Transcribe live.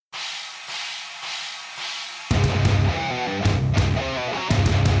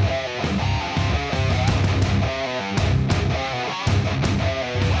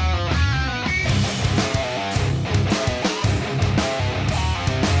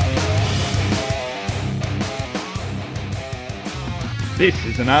This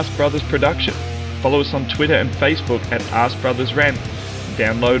is an Ask Brothers production. Follow us on Twitter and Facebook at Ask Brothers Rant.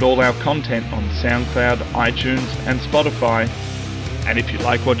 Download all our content on SoundCloud, iTunes and Spotify. And if you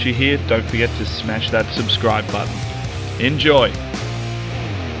like what you hear, don't forget to smash that subscribe button. Enjoy!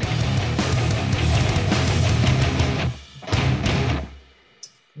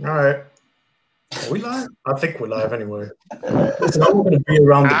 All right. Are we live? I think we're live anyway. Listen, I'm not going to be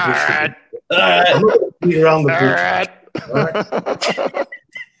around the bush. I'm not going to be around the bush. All right?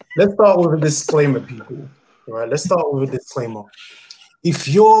 Let's start with a disclaimer, people. All right, let's start with a disclaimer. If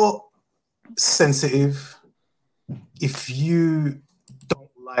you're sensitive, if you don't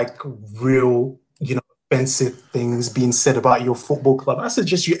like real, offensive things being said about your football club, I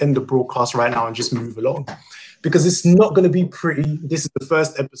suggest you end the broadcast right now and just move along. Because it's not going to be pretty. This is the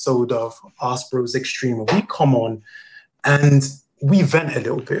first episode of Ask Bros Extreme. We come on and we vent a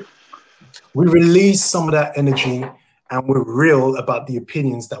little bit. We release some of that energy and we're real about the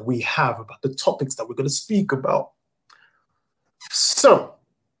opinions that we have about the topics that we're going to speak about. So,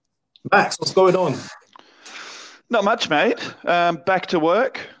 Max, what's going on? Not much, mate. Back to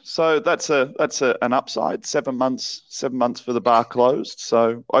work. So that's an upside. 7 months for the bar closed.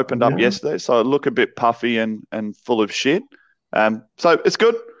 So opened up yesterday. So I look a bit puffy and full of shit. So it's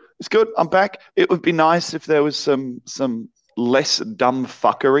good. It's good. I'm back. It would be nice if there was some less dumb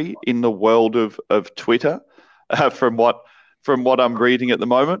fuckery in the world of Twitter from what I'm reading at the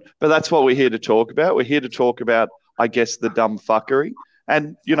moment. But that's what we're here to talk about. We're here to talk about, I guess, the dumb fuckery.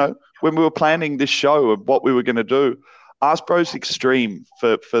 And, when we were planning this show of what we were going to do, Ask Bros Extreme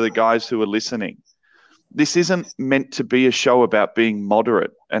for the guys who are listening. This isn't meant to be a show about being moderate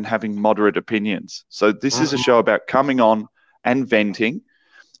and having moderate opinions. So this is a show about coming on and venting.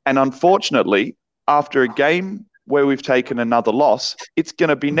 And unfortunately, after a game where we've taken another loss, it's going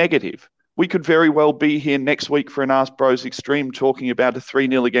to be negative. We could very well be here next week for an Ask Bros Extreme talking about a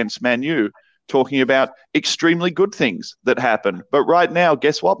 3-0 against Man U, talking about extremely good things that happen. But right now,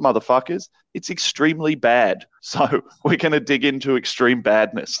 guess what, motherfuckers? It's extremely bad. So we're going to dig into extreme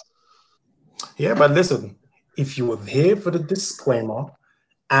badness. Yeah, but listen, if you were here for the disclaimer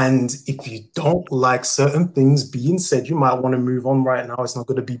and if you don't like certain things being said, you might want to move on right now. It's not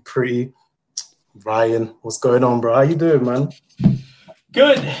going to be pretty. Ryan, what's going on, bro? How you doing, man?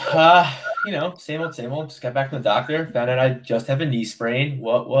 Good. Same old. Just got back from the doctor. Found out I just have a knee sprain.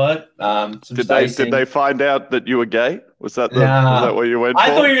 What? Did they find out that you were gay? Was that what you went for? I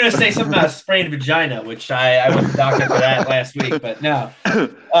thought you were going to say something about sprained vagina, which I went to the doctor for that last week, but no.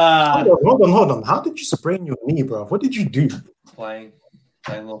 Hold on. How did you sprain your knee, bro? What did you do? Playing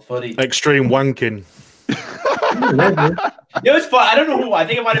a little footy. Extreme wanking. It was fun. I don't know who. I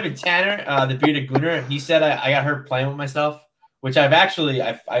think it might have been Tanner, the bearded gooner. He said I got hurt playing with myself, which I've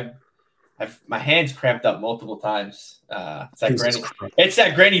my hands cramped up multiple times. It's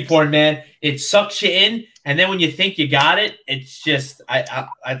that granny porn, man. It sucks you in, and then when you think you got it, it's just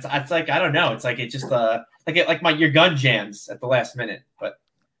it's like I don't know. It's like it just your gun jams at the last minute. But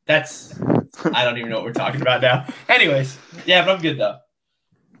that's I don't even know what we're talking about now. Anyways, yeah, but I'm good though.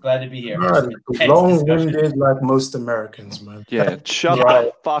 Glad to be here. Long-winded like most Americans, man. Yeah, shut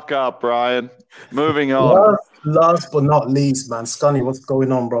the fuck up, Brian. Moving on. Last but not least, man. Scunny, what's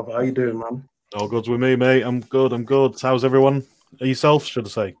going on, brother? How you doing, man? All good with me, mate. I'm good. How's everyone? Yourself, should I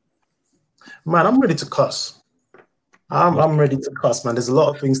say? Man, I'm ready to cuss. I'm ready to cuss, man. There's a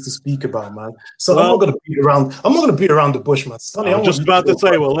lot of things to speak about, man. So I'm not gonna beat around the bush, man. Scunny, I'm just about to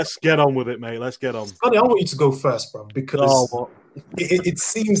say, let's get on with it, mate. Let's get on. Scunny, I want you to go first, bro, because it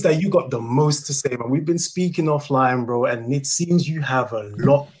seems that you got the most to say, man. We've been speaking offline, bro, and it seems you have a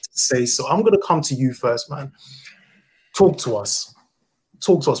lot to say. So I'm gonna come to you first, man. Talk to us.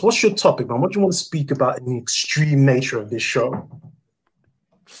 What's your topic, man? What do you want to speak about in the extreme nature of this show?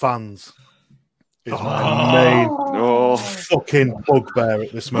 Fans is my main fucking bugbear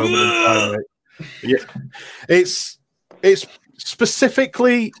at this moment in time, mate. Yeah, it's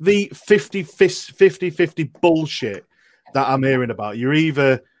specifically the 50-50 bullshit that I'm hearing about. You're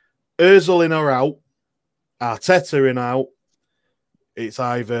either Ozil in or out, Arteta in or out. It's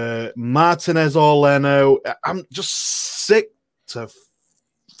either Martinez or Leno. I'm just sick to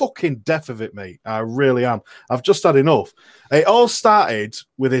fucking death of it, mate. I really am. I've just had enough. It all started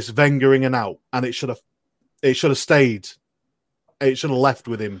with this Wenger in and out, and it should have stayed. It should have left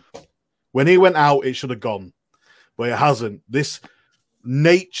with him. When he went out, it should have gone. But it hasn't. This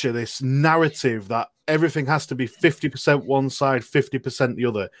nature, this narrative that everything has to be 50% one side, 50% the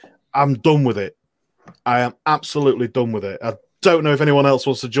other. I'm done with it. I am absolutely done with it. I don't know if anyone else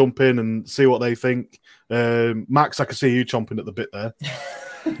wants to jump in and see what they think. Max, I can see you chomping at the bit there.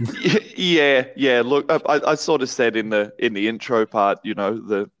 Yeah. Look, I sort of said in the intro part,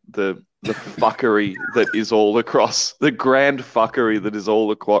 the fuckery that is all across the grand fuckery that is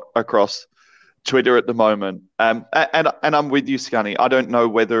all across Twitter at the moment. And I'm with you, Scunny. I don't know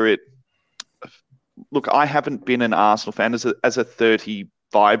whether it. Look, I haven't been an Arsenal fan as a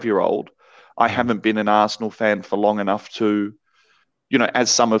 35-year-old. I haven't been an Arsenal fan for long enough to, as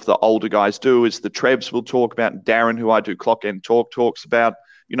some of the older guys do, as the Trebs will talk about, Darren, who I do Clock End talks about.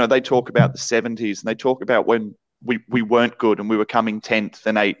 They talk about the 70s and they talk about when we weren't good and we were coming 10th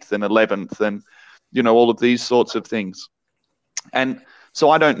and 8th and 11th and, all of these sorts of things. And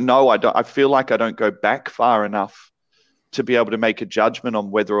so I don't know. I feel like I don't go back far enough to be able to make a judgment on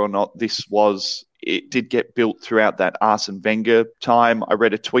whether or not it did get built throughout that Arsene Wenger time. I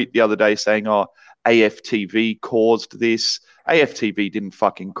read a tweet the other day saying, AFTV caused this. AFTV didn't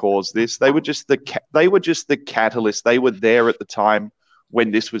fucking cause this. They were just the catalyst. They were there at the time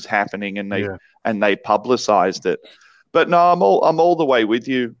when this was happening, and they publicized it. But no, I'm all the way with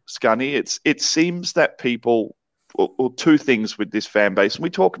you, Scunny. It seems that people, well, two things with this fan base, and we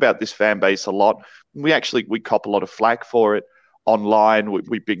talk about this fan base a lot. We cop a lot of flack for it online.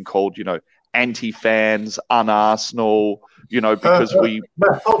 We've been called, anti-fans, un-Arsenal, because we.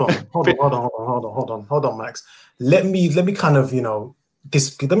 Max, hold on, Max. Let me kind of,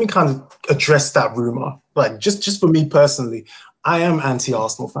 let me kind of address that rumor. Like just for me personally, I am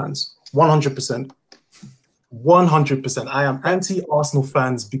anti-Arsenal fans, 100%. 100%. I am anti-Arsenal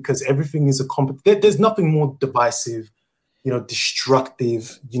fans because everything is there's nothing more divisive,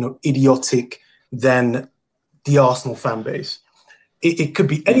 destructive, idiotic than the Arsenal fan base. It could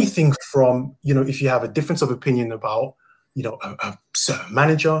be anything from, if you have a difference of opinion about, a certain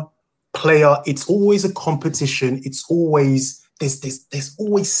manager, player, it's always a competition. It's always, there's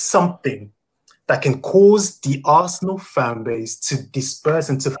always something that can cause the Arsenal fan base to disperse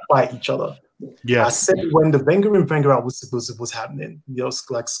and to fight each other. Yeah, I said when the Wenger and Wenger out was happening,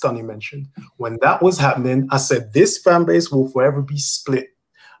 like Scunny mentioned, when that was happening, I said this fan base will forever be split.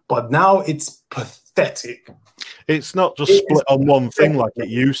 But now it's pathetic. It's not just split on one thing like it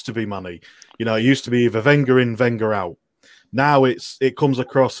used to be, Manny. It used to be either Wenger in, Wenger out. Now it comes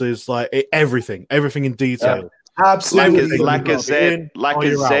across as like everything in detail. Yeah. Absolutely.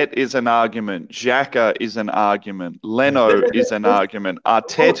 Lacazette is an argument. Xhaka is an argument. Leno is an argument.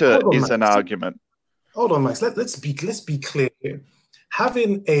 Arteta is an argument. Hold on, Max. Let's be clear here.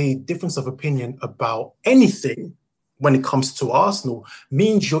 Having a difference of opinion about anything when it comes to Arsenal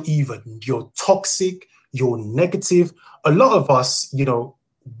means you're toxic, you're negative. A lot of us,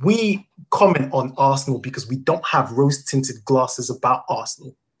 we comment on Arsenal because we don't have rose-tinted glasses about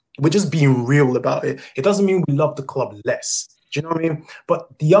Arsenal. We're just being real about it. It doesn't mean we love the club less. Do you know what I mean?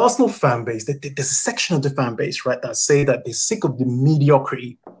 But the Arsenal fan base, there's a section of the fan base, right, that say that they're sick of the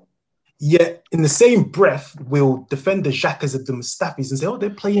mediocrity. Yet, in the same breath, will defend the Xhakas of the Mustafis and say, they're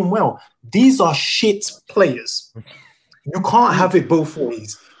playing well. These are shit players. You can't have it both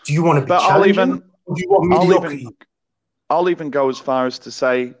ways. Do you want to be challenging? Or do you want mediocrity? I'll even go as far as to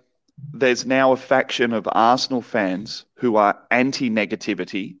say there's now a faction of Arsenal fans who are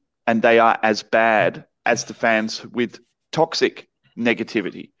anti-negativity, and they are as bad as the fans with toxic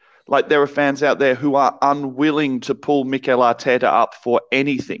negativity. Like, there are fans out there who are unwilling to pull Mikel Arteta up for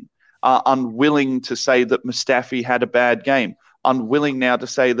anything, are unwilling to say that Mustafi had a bad game, unwilling now to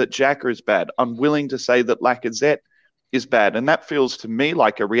say that Xhaka is bad, unwilling to say that Lacazette is bad. And that feels to me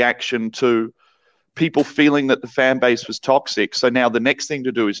like a reaction to people feeling that the fan base was toxic. So now the next thing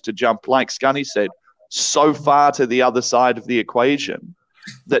to do is to jump, like Scunny said, so far to the other side of the equation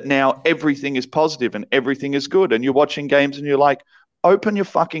that now everything is positive and everything is good. And you're watching games and you're like, open your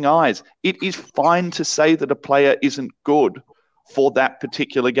fucking eyes. It is fine to say that a player isn't good for that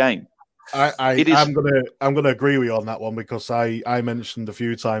particular game. I'm gonna agree with you on that one, because I mentioned a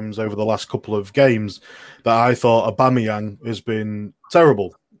few times over the last couple of games that I thought Aubameyang has been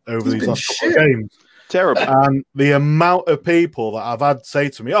terrible over these last couple of games. Terrible. And the amount of people that I've had say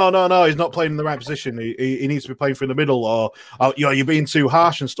to me, no, he's not playing in the right position. He needs to be playing through the middle, or you're being too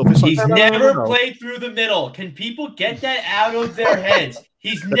harsh and stuff. It's he's never played through the middle. Can people get that out of their heads?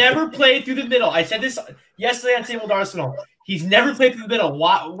 He's never played through the middle. I said this yesterday on Table with Arsenal. He's never played through the middle.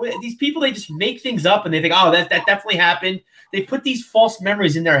 Why? These people, they just make things up and they think, that definitely happened. They put these false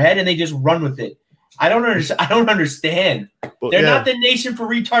memories in their head and they just run with it. I don't understand. But, they're not the nation for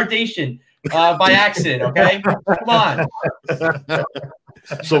retardation by accident, okay? Come on.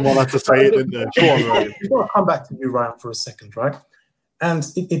 Someone had to say it, didn't they? Go on, Ryan. I've got to come back to you, Ryan, for a second, right? And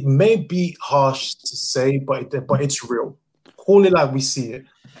it may be harsh to say, but it's real. Call it like we see it.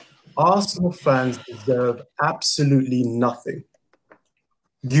 Arsenal fans deserve absolutely nothing.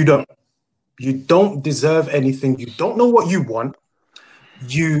 You don't. You don't deserve anything. You don't know what you want.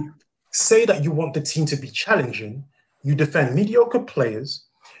 You say that you want the team to be challenging. You defend mediocre players.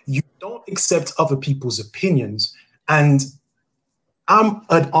 You don't accept other people's opinions. And I'm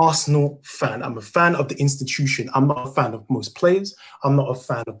an Arsenal fan. I'm a fan of the institution. I'm not a fan of most players. I'm not a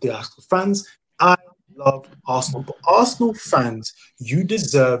fan of the Arsenal fans. I love Arsenal. But Arsenal fans, you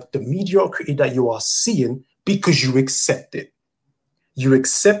deserve the mediocrity that you are seeing because you accept it. You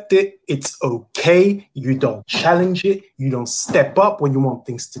accept it. It's okay. You don't challenge it. You don't step up when you want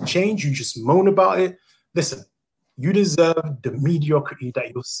things to change. You just moan about it. Listen, you deserve the mediocrity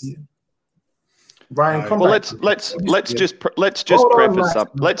that you're seeing. Ryan, come well, back. let's just preface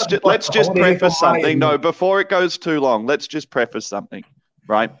something. Let's just preface something. No, before it goes too long, let's just preface something,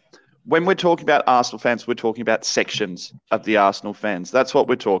 right? When we're talking about Arsenal fans, we're talking about sections of the Arsenal fans. That's what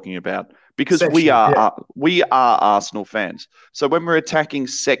we're talking about because we are Arsenal fans. So when we're attacking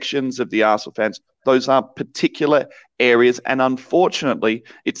sections of the Arsenal fans, those are particular areas, and unfortunately,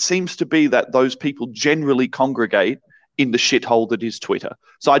 it seems to be that those people generally congregate in the shithole that is Twitter.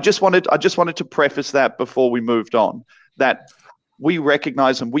 So I just wanted to preface that before we moved on, that we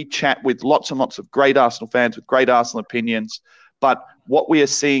recognize and we chat with lots and lots of great Arsenal fans with great Arsenal opinions, but what we are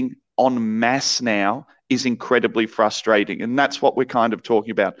seeing en masse now is incredibly frustrating. And that's what we're kind of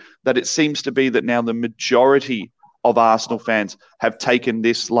talking about, that it seems to be that now the majority of Arsenal fans have taken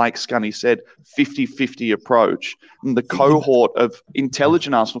this, like Scunny said, 50-50 approach. And the cohort of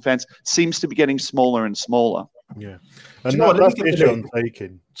intelligent Arsenal fans seems to be getting smaller and smaller. Yeah. And that's the issue I'm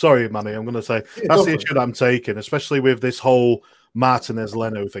taking. Sorry, Manny, I'm going to say that's the issue that I'm taking, especially with this whole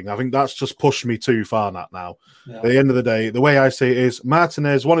Martinez-Leno thing. I think that's just pushed me too far now. Yeah. At the end of the day, the way I see it is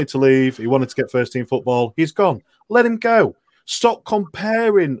Martinez wanted to leave. He wanted to get first-team football. He's gone. Let him go. Stop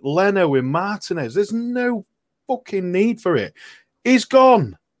comparing Leno with Martinez. There's no fucking need for it. He's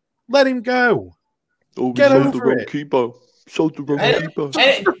gone. Let him go. Get over it.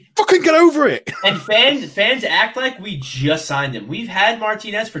 Fucking get over it. And fans act like we just signed him. We've had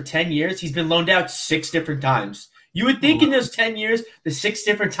Martinez for 10 years. He's been loaned out 6 different times. You would think in those 10 years, the 6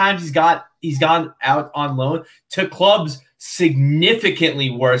 different times he's gone out on loan to clubs significantly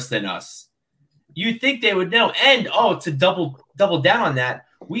worse than us. You'd think they would know. And to double down on that,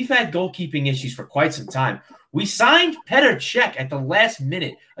 we've had goalkeeping issues for quite some time. We signed Petr Cech at the last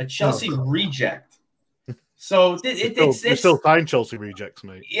minute, a Chelsea reject. So it's still signed Chelsea rejects,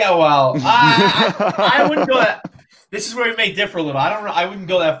 mate. Yeah, well, I wouldn't go that. This is where it may differ a little. I wouldn't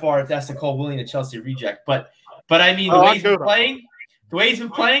go that far if that's to call Willian a Chelsea reject. But I mean, the way he's been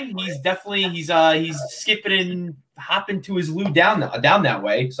playing, he's definitely he's skipping and hopping to his loo down that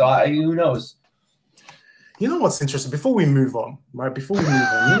way. So who knows? You know what's interesting? Before we move on, right? You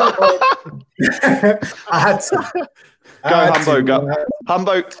know what? I had to.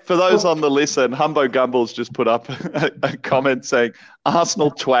 Humbo, for those on the listen, Humbo Gumballs just put up a comment saying, Arsenal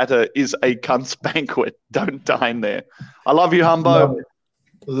twatter is a cunt's banquet. Don't dine there. I love you, Humbo.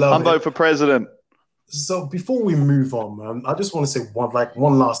 Humbo for president. So before we move on, man, I just want to say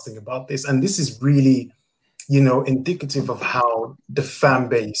one last thing about this. And this is really, indicative of how the fan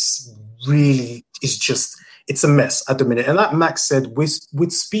base really is it's a mess at the minute. And like Max said, we're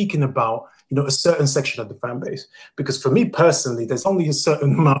speaking about, a certain section of the fan base. Because for me personally, there's only a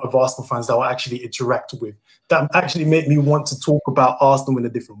certain amount of Arsenal fans that I actually interact with that actually make me want to talk about Arsenal in a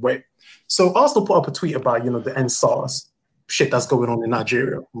different way. So Arsenal put up a tweet about, the NSARS shit that's going on in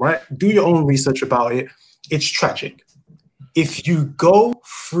Nigeria, right? Do your own research about it. It's tragic. If you go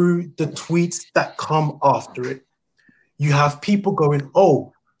through the tweets that come after it, you have people going,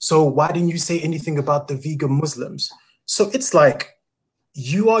 so why didn't you say anything about the vegan Muslims? So it's like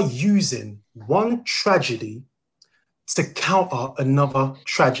you are using one tragedy to counter another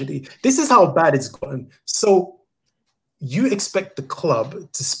tragedy. This is how bad it's gotten. So you expect the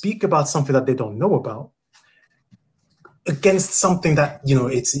club to speak about something that they don't know about against something that,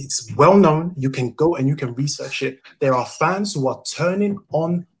 it's well known. You can go and you can research it. There are fans who are turning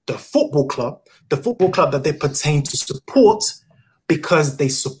on the football club that they pertain to support because they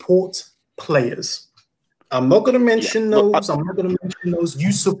support players. I'm not going to mention those. I'm not going to mention those. You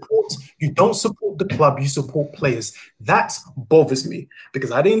don't support the club, you support players. That bothers me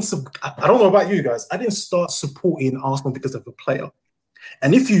because I don't know about you guys. I didn't start supporting Arsenal because of a player.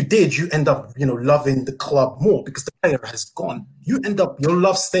 And if you did, you end up, loving the club more because the player has gone. Your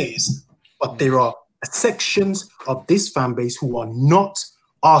love stays. But there are sections of this fan base who are not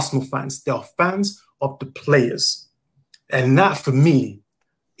Arsenal fans. They are fans of the players. And that, for me,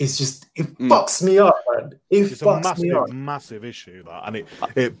 is just, it fucks me up, man. It's a massive issue, that. And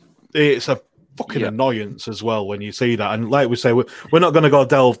it's a fucking annoyance as well when you see that. And like we say, we're not going to go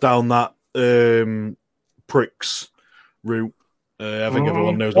delve down that pricks route. I think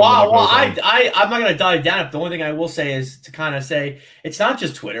everyone knows. I'm not going to dive down it. The only thing I will say is to kind of say it's not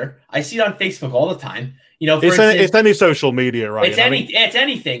just Twitter. I see it on Facebook all the time. You know, it's any social media, right? It's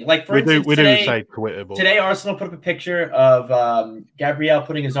anything. Like for instance, we do say Twitter. But... Today, Arsenal put up a picture of Gabriel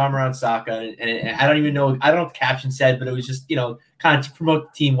putting his arm around Saka, and I don't even know. I don't know what the caption said, but it was just kind of to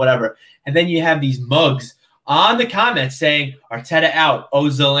promote the team, whatever. And then you have these mugs on the comments saying Arteta out,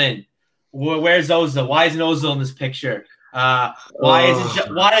 Ozil in. Where's Ozil? Why isn't Ozil in this picture? Why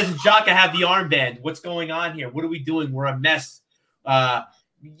doesn't Xhaka have the armband? What's going on here? What are we doing? We're a mess.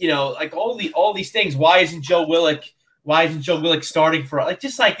 Like all these things. Why isn't Joe Willock starting for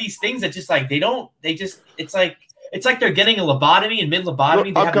just like these things that just like it's like they're getting a lobotomy and mid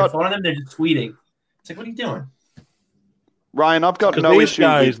lobotomy. They have their phone on them. They're just tweeting. It's like, what are you doing? Ryan, I've got no issue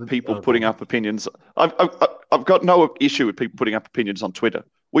with people putting up opinions. I've got no issue with people putting up opinions on Twitter.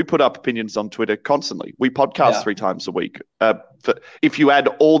 We put up opinions on Twitter constantly. We podcast 3 times a week. If you add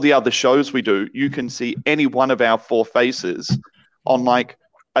all the other shows we do, you can see any one of our 4 faces on like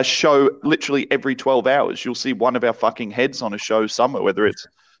a show literally every 12 hours. You'll see one of our fucking heads on a show somewhere, whether it's,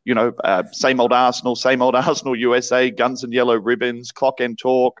 same old Arsenal USA, Guns and Yellow Ribbons, Clock and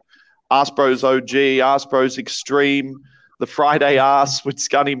Talk, Ask Bros OG, Ask Bros Extreme, the Friday Ask with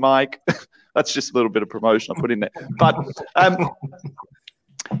Scunny Mike. That's just a little bit of promotion I put in there.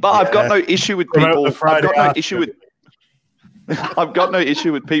 But I've got no issue with people. I've got no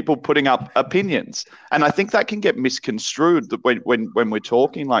issue with people putting up opinions, and I think that can get misconstrued when we're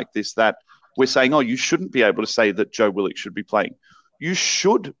talking like this. That we're saying, oh, you shouldn't be able to say that Joe Willock should be playing. You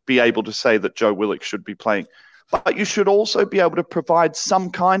should be able to say that Joe Willock should be playing, but you should also be able to provide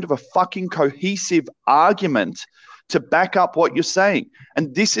some kind of a fucking cohesive argument to back up what you're saying.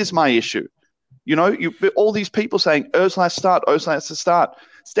 And this is my issue. All these people saying Ozil has to start.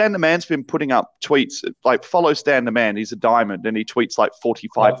 Stan the Man's been putting up tweets like follow Stan the Man. He's a diamond, and he tweets like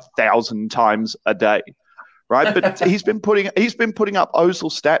 45,000 times a day, right? But he's been putting up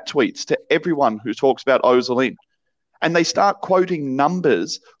Ozil stat tweets to everyone who talks about Ozil in, and they start quoting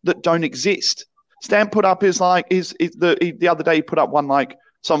numbers that don't exist. Stan put up the other day. He put up one like.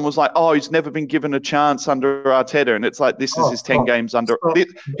 Someone was like, oh, he's never been given a chance under Arteta. And it's like, this is his 10 games under.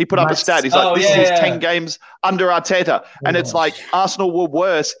 He put up a stat. He's like, this is his 10 games under Arteta. And it's like, Arsenal were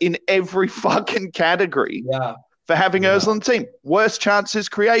worse in every fucking category for having Ozil on the team. Worst chances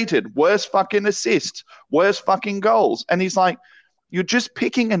created, worst fucking assists, worst fucking goals. And he's like, you're just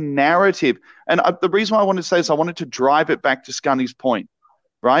picking a narrative. And the reason why I wanted to say this, I wanted to drive it back to Scunny's point,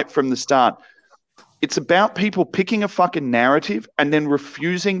 right, from the start. It's about people picking a fucking narrative and then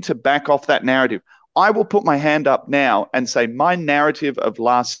refusing to back off that narrative. I will put my hand up now and say my narrative of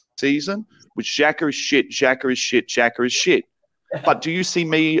last season was Xhaka is shit, Xhaka is shit, Xhaka is shit. But do you see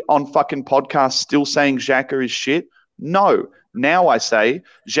me on fucking podcasts still saying Xhaka is shit? No. Now I say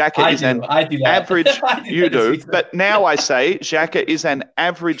Xhaka is an average. You do. But now I say Xhaka is an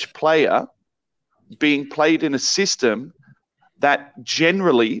average player being played in a system that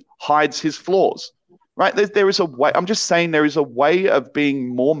generally hides his flaws. Right, there is a way. I'm just saying there is a way of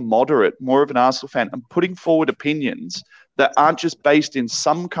being more moderate, more of an Arsenal fan, and putting forward opinions that aren't just based in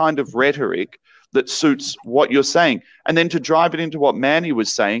some kind of rhetoric that suits what you're saying. And then to drive it into what Manny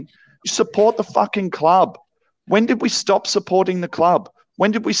was saying, you support the fucking club. When did we stop supporting the club?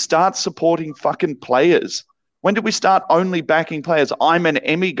 When did we start supporting fucking players? When did we start only backing players? I'm an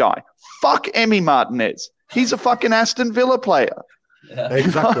Emmy guy. Fuck Emmy Martinez. He's a fucking Aston Villa player. Yeah.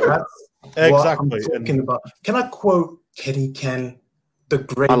 Exactly. Exactly. I'm talking about. Can I quote Kenny Ken, the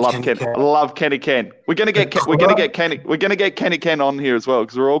great? I love Kenny. I love Kenny Ken. We're gonna get Kenny Ken on here as well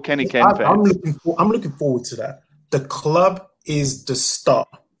because we're all Kenny Ken fans. I'm looking forward to that. The club is the start.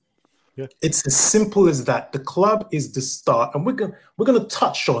 Yeah. It's as simple as that. The club is the start, and we're gonna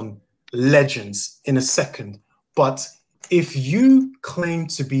touch on legends in a second. But if you claim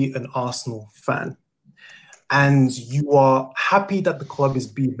to be an Arsenal fan, and you are happy that the club is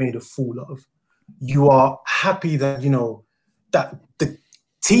being made a fool of, you are happy that, that the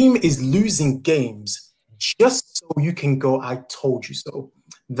team is losing games just so you can go, I told you so,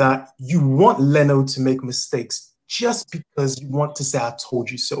 that you want Leno to make mistakes just because you want to say, I told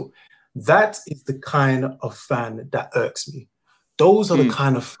you so. That is the kind of fan that irks me. Those are the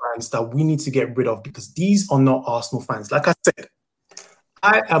kind of fans that we need to get rid of because these are not Arsenal fans. Like I said,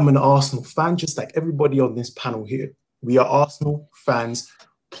 I am an Arsenal fan, just like everybody on this panel here. We are Arsenal fans.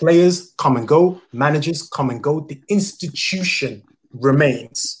 Players come and go. Managers come and go. The institution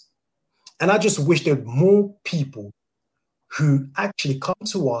remains. And I just wish there were more people who actually come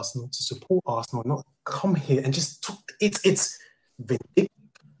to Arsenal to support Arsenal, not come here and just talk. It's vindictive,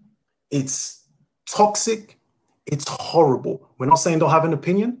 it's toxic, it's horrible. We're not saying don't have an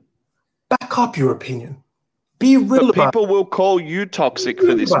opinion. Back up your opinion. Be real about it. People will call you toxic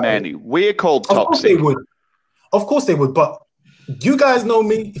for this, Manny. We're called toxic. Of course they would. Of course they would. But you guys know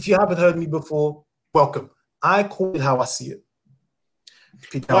me. If you haven't heard me before, welcome. I call it how I see it.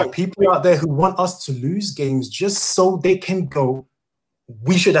 There are people out there who want us to lose games just so they can go,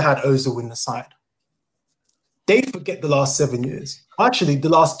 we should have had Ozil in the side. They forget the last 7 years. Actually, the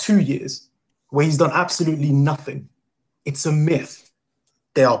last 2 years, where he's done absolutely nothing. It's a myth.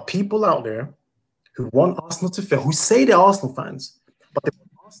 There are people out there who want Arsenal to fail, who say they're Arsenal fans, but they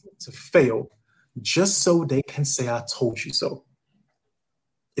want Arsenal to fail just so they can say, I told you so.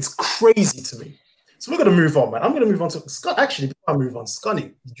 It's crazy to me. So we're going to move on, man. I'm going to move on to Scott. Actually, before I move on,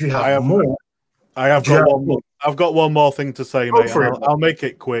 Scunny, do you have more? I've got one more thing to say, mate. I'll make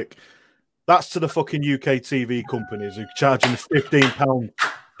it quick. That's to the fucking UK TV companies who are charging £15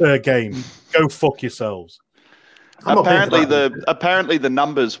 per game. Go fuck yourselves. Apparently the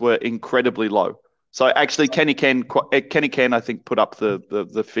numbers were incredibly low. So actually, Kenny Ken, I think, put up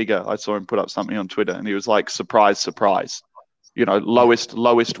the figure. I saw him put up something on Twitter, and he was like, "Surprise, surprise!" You know, lowest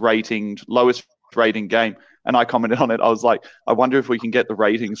rating game. And I commented on it. I was like, I wonder if we can get the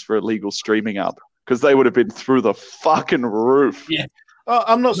ratings for illegal streaming up, because they would have been through the fucking roof. Yeah.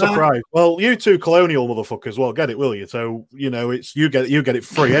 I'm not surprised. Well, you two colonial motherfuckers, well, get it, will you? So it's you get it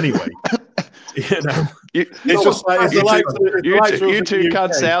free anyway. You know, you two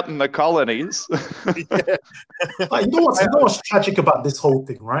cunts out in the colonies. Like, you know what's tragic about this whole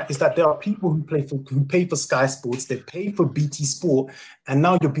thing, right? Is that there are people who pay for Sky Sports, they pay for BT Sport, and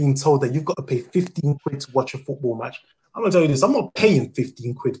now you're being told that you've got to pay 15 quid to watch a football match. I'm gonna tell you this: I'm not paying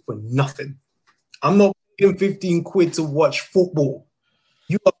 15 quid for nothing. I'm not paying 15 quid to watch football.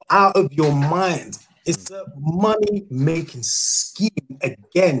 You are out of your mind. It's a money-making scheme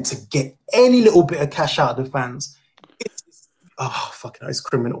again to get any little bit of cash out of the fans. It's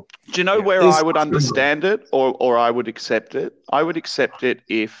criminal. Do you know where I would understand it or I would accept it? I would accept it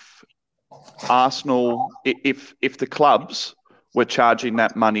if Arsenal, if the clubs were charging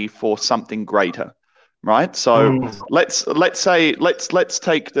that money for something greater, right? So let's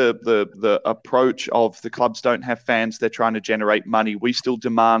take the approach of the clubs don't have fans, they're trying to generate money. We still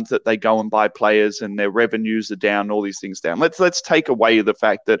demand that they go and buy players and their revenues are down, all these things down. Let's take away the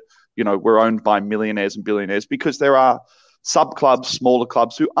fact that, you know, we're owned by millionaires and billionaires, because there are sub clubs, smaller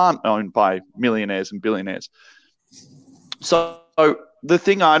clubs who aren't owned by millionaires and billionaires. So the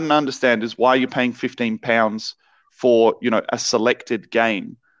thing I don't understand is why you're paying £15 for, you know, a selected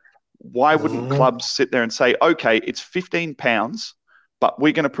game. Why wouldn't clubs sit there and say, okay, it's £15, but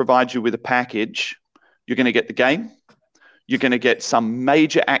we're going to provide you with a package. You're going to get the game. You're going to get some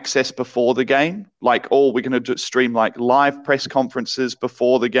major access before the game. Like, we're going to stream like live press conferences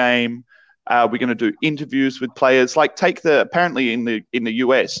before the game. We're going to do interviews with players. Like, apparently in the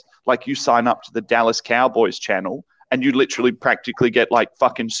US, like, you sign up to the Dallas Cowboys channel and you literally practically get like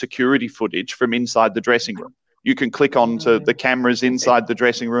fucking security footage from inside the dressing room. You can click onto the cameras inside the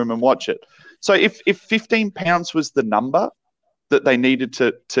dressing room and watch it. So if £15 was the number that they needed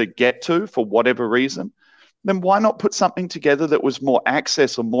to get to for whatever reason, then why not put something together that was more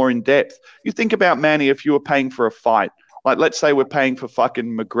access or more in depth? You think about, Manny, if you were paying for a fight, like let's say we're paying for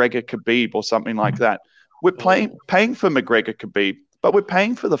fucking McGregor Khabib or something like that. We're paying for McGregor Khabib, but we're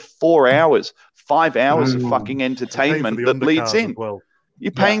paying for the 4 hours, 5 hours of fucking entertainment that leads in. Well.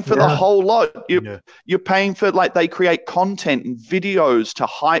 You're paying for the whole lot. You're paying for, like, they create content and videos to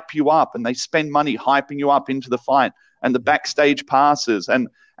hype you up, and they spend money hyping you up into the fight, and the backstage passes and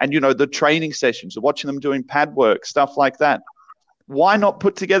you know, the training sessions, watching them doing pad work, stuff like that. Why not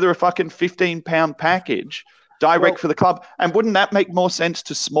put together a fucking £15 package direct for the club? And wouldn't that make more sense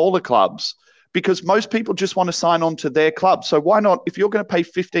to smaller clubs? Because most people just want to sign on to their club. So why not, if you're going to pay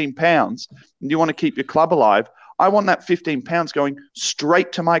 £15 and you want to keep your club alive, I want that £15 going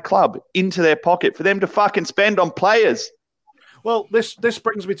straight to my club, into their pocket, for them to fucking spend on players. Well, this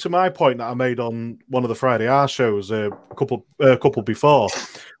brings me to my point that I made on one of the Friday R shows a couple before.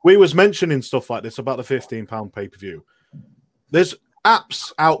 We was mentioning stuff like this about the £15 pay-per-view. There's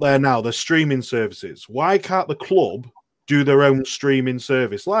apps out there now, there's streaming services. Why can't the club do their own streaming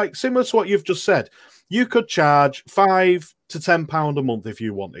service? Like, similar to what you've just said, you could charge £5 to £10 a month if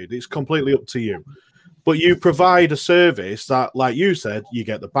you wanted. It's completely up to you. But you provide a service that, like you said, you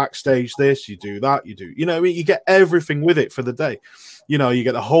get the backstage this, you do that, you do, you get everything with it for the day. You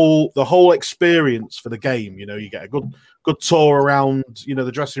get the whole experience for the game. You get a good tour around,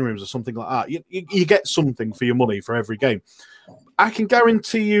 the dressing rooms or something like that. You get something for your money for every game. I can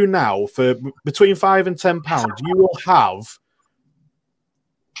guarantee you now, for between £5 and £10, you will have,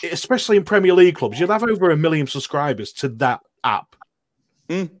 especially in Premier League clubs, you'll have over 1 million subscribers to that app.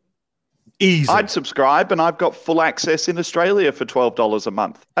 Easy. I'd subscribe, and I've got full access in Australia for $12 a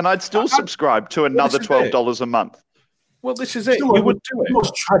month, and I'd still subscribe to another $12 a month. Well, this is it. You would do it. You know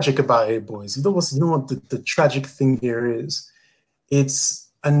what's tragic about it, boys? You know what the tragic thing here is?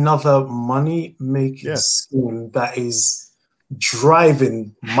 It's another money-making scheme that is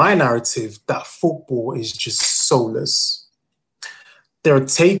driving my narrative that football is just soulless. They're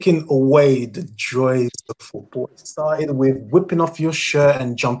taking away the joys of football. It started with whipping off your shirt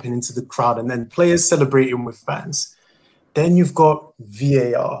and jumping into the crowd, and then players celebrating with fans. Then you've got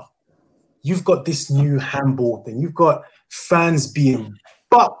VAR. You've got this new handball thing. You've got fans being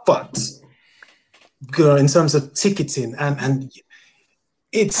butt in terms of ticketing, and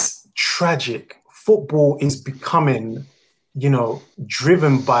it's tragic. Football is becoming,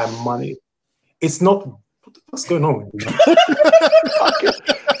 driven by money. It's not. What's going on with you?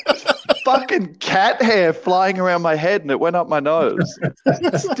 Fucking cat hair flying around my head, and it went up my nose.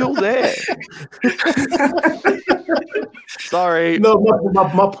 It's still there. Sorry. No,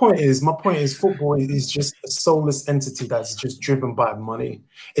 my point is football is just a soulless entity that's just driven by money.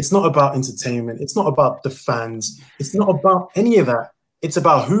 It's not about entertainment. It's not about the fans. It's not about any of that. It's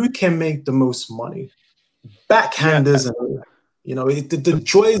about who can make the most money. Backhanders and the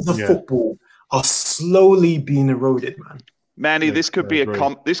joys of football are slowly being eroded, man. Manny, this could be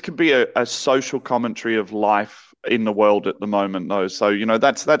a social commentary of life in the world at the moment, though. So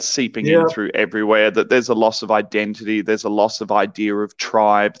that's seeping in through everywhere. That there's a loss of identity, there's a loss of idea of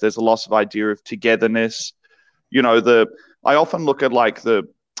tribe, there's a loss of idea of togetherness. I often look at like the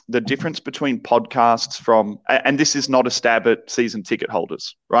difference between podcasts from, and this is not a stab at season ticket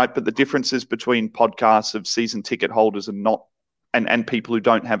holders, right? But the differences between podcasts of season ticket holders and not, and people who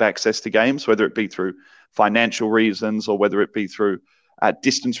don't have access to games, whether it be through financial reasons or whether it be through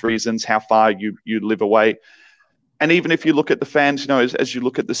distance reasons, how far you live away. And even if you look at the fans, as you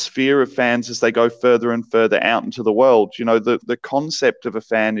look at the sphere of fans as they go further and further out into the world, the concept of a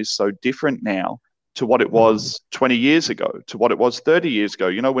fan is so different now to what it was 20 years ago, to what it was 30 years ago.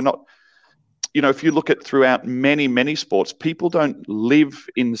 We're not, if you look at throughout many, many sports, people don't live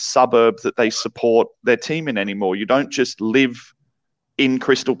in the suburb that they support their team in anymore. You don't just live in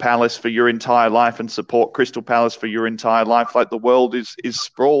Crystal Palace for your entire life and support Crystal Palace for your entire life. Like, the world is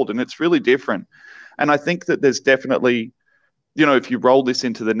sprawled, and it's really different. And I think that there's definitely, if you roll this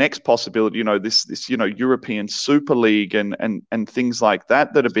into the next possibility, this European Super League and things like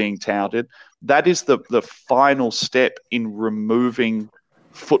that are being touted, that is the final step in removing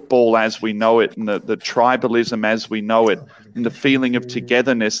football as we know it, and the tribalism as we know it, and the feeling of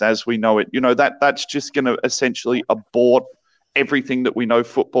togetherness as we know it. That's just going to essentially abort everything that we know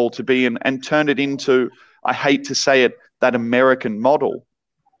football to be, and turn it into, I hate to say it, that American model.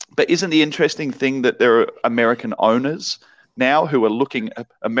 But isn't the interesting thing that there are American owners now who are looking at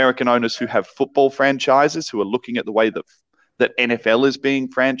American owners who have football franchises, who are looking at the way that NFL is being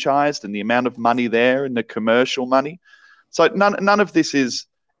franchised and the amount of money there and the commercial money. So none of this is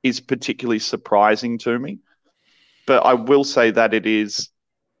particularly surprising to me. But I will say that it is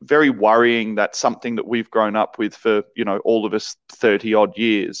very worrying that something that we've grown up with for, all of us 30 odd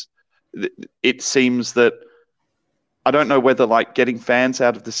years, it seems that, I don't know whether like getting fans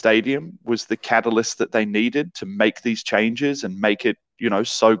out of the stadium was the catalyst that they needed to make these changes and make it,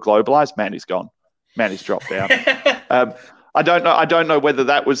 so globalized. Manny's gone. Manny's dropped out. I don't know whether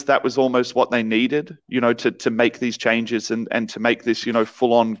that was almost what they needed, to make these changes and to make this,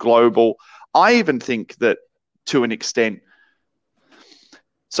 full on global. I even think that to an extent.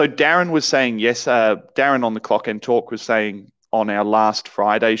 So Darren was saying, Darren on the Clock and Talk was saying on our last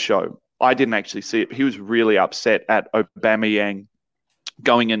Friday show, I didn't actually see it. He was really upset at Aubameyang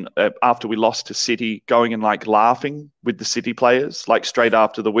going in after we lost to City, going and like laughing with the City players, like straight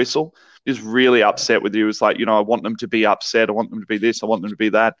after the whistle. He was really upset with you. He was like, I want them to be upset. I want them to be this. I want them to be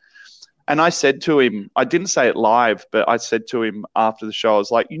that. And I said to him, I didn't say it live, but I said to him after the show, I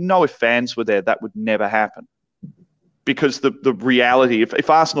was like, if fans were there, that would never happen. Because the reality, if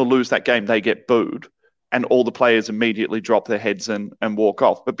Arsenal lose that game, they get booed. And all the players immediately drop their heads and walk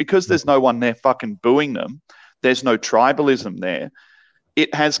off. But because there's no one there fucking booing them, there's no tribalism there,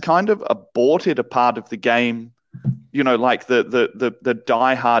 it has kind of aborted a part of the game like the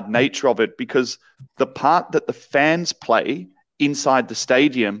diehard nature of it, because the part that the fans play inside the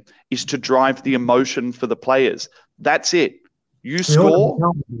stadium is to drive the emotion for the players. That's it. You score,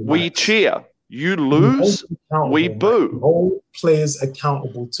 we cheer. You lose, we boo. We hold players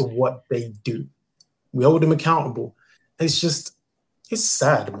accountable to what they do. We hold them accountable. It's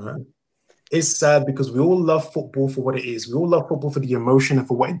sad, man. It's sad because we all love football for what it is. We all love football for the emotion and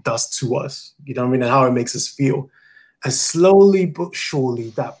for what it does to us. You know what I mean? And how it makes us feel. And slowly but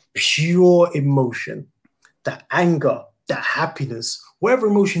surely, that pure emotion, that anger, that happiness, whatever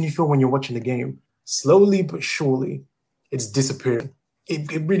emotion you feel when you're watching the game, slowly but surely, it's disappearing. It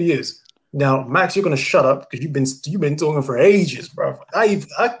really is. Now, Max, you're gonna shut up because you've been talking for ages, bro. I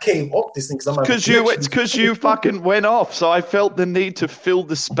came off this thing because it's because you fucking went off, so I felt the need to fill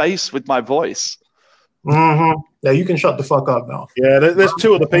the space with my voice. Mm-hmm. Yeah, you can shut the fuck up now. Yeah, there's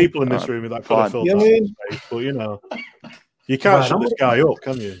two other people in this room that could have filled that space, but you can't shut this guy up,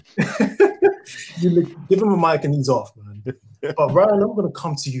 can you? Give him a mic and he's off, man. But Ryan, I'm gonna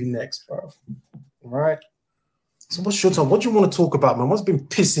come to you next, bro. All right. So what's your time? What do you want to talk about, man? What's been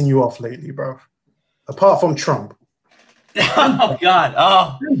pissing you off lately, bro? Apart from Trump. Oh God!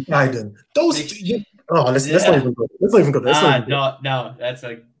 Oh, Biden. Let's not even go. Let's not even go. No, that's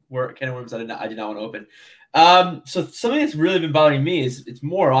a can of worms I did not want to open. So something that's really been bothering me is it's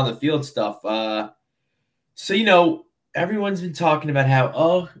more on the field stuff. So everyone's been talking about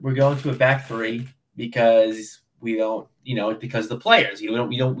how we're going to a back three because we don't, because of the players.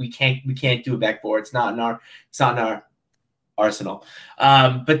 We can't do a back four. It's not in our arsenal.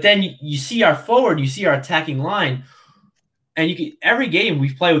 But then you see our forward, you see our attacking line, and every game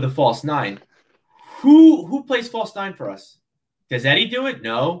we play with a false nine. Who plays false nine for us? Does Eddie do it?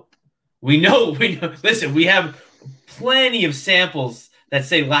 No. We know. Listen, we have plenty of samples that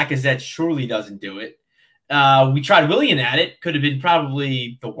say Lacazette surely doesn't do it. We tried Willian at it. Could have been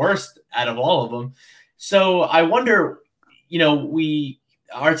probably the worst out of all of them. So I wonder,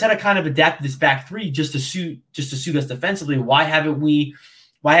 Arteta kind of adapted this back three just to suit us defensively. Why hasn't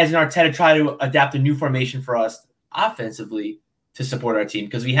Arteta tried to adapt a new formation for us offensively to support our team?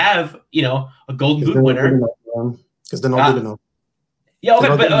 Because we have, a Golden Boot winner. Because they're not good enough. Yeah,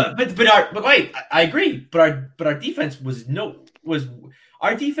 okay, but wait, I agree. But our defense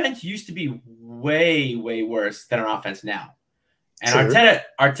our defense used to be way, way worse than our offense now. And sure.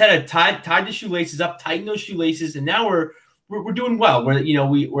 Arteta tied the shoelaces up, tightened those shoelaces, and now we're doing well.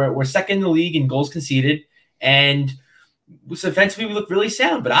 We're second in the league in goals conceded, and offensively we look really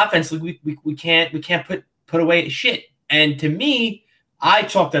sound, but offensively we can't put away shit. And to me, I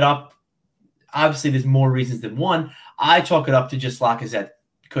chalked it up. Obviously, there's more reasons than one. I chalk it up to just Lacazette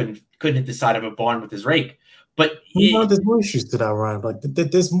couldn't hit the side of a barn with his rake. But there's more issues to that, Ryan. Like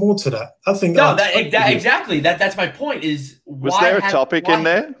there's more to that. I think exactly. That's my point. Was there a topic in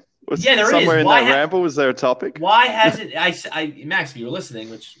there? Somewhere in that ramble, was there a topic? Why hasn't Max? If you were listening,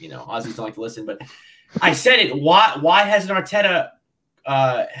 which Aussies don't like to listen, but I said it. Why hasn't Arteta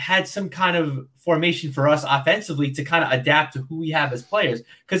had some kind of formation for us offensively to kind of adapt to who we have as players?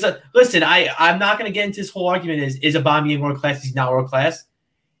 Because listen, I'm not going to get into this whole argument. Is Aubameyang world class? He's not world class.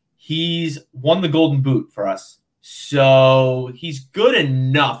 He's won the Golden Boot for us. So he's good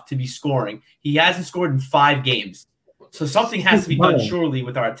enough to be scoring. He hasn't scored in 5 games. So something has to be done surely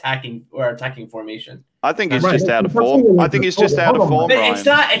with our attacking formation. I think he's just out of form. I think he's just out of form. But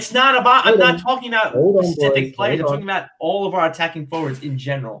it's not about I'm not talking about specific players. I'm talking about all of our attacking forwards in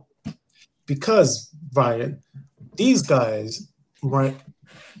general. Because, Ryan, these guys, right,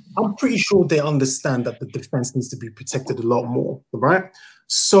 I'm pretty sure they understand that the defense needs to be protected a lot more, right?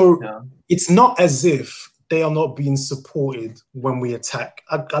 So It's not as if they are not being supported when we attack.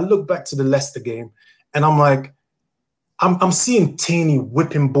 I look back to the Leicester game and I'm like, I'm seeing Tierney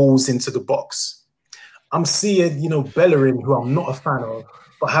whipping balls into the box. I'm seeing, Bellerin, who I'm not a fan of,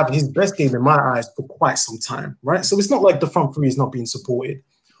 but having his best game in my eyes for quite some time, right? So it's not like the front three is not being supported.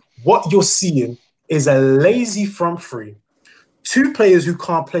 What you're seeing is a lazy front three. 2 players who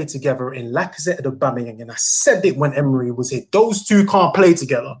can't play together in Lacazette and Aubameyang, and I said it when Emery was here. Those 2 can't play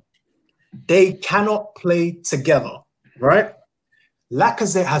together. They cannot play together, right?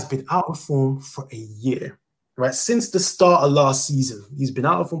 Lacazette has been out of form for a year, right? Since the start of last season, he's been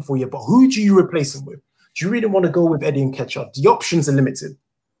out of form for a year. But who do you replace him with? Do you really want to go with Eddie Nketiah? The options are limited.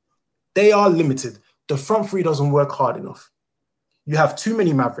 They are limited. The front three doesn't work hard enough. You have too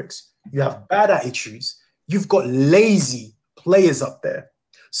many Mavericks. You have bad attitudes. You've got lazy players up there.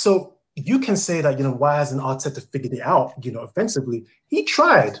 So you can say that, why hasn't Arteta figured it out, offensively? He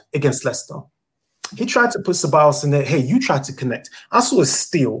tried against Leicester. He tried to put Ceballos in there. Hey, you tried to connect. I saw a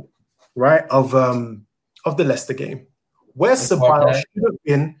steal, right, of of the Leicester game, where Ceballos should have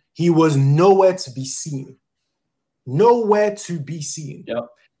been, he was nowhere to be seen. Nowhere to be seen. Yep.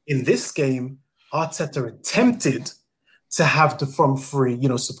 In this game, Arteta attempted to have the front three,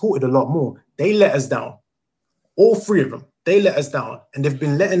 supported a lot more. They let us down. All three of them. They let us down. And they've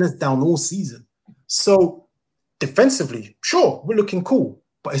been letting us down all season. So defensively, sure, we're looking cool.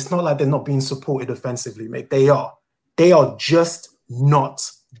 But it's not like they're not being supported offensively, mate. They are. They are just not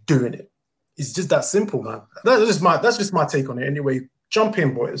doing it. It's just that simple, man. That's just my take on it. Anyway, jump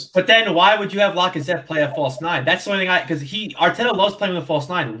in, boys. But then why would you have Lacazette play a false nine? That's the only thing because Arteta loves playing with a false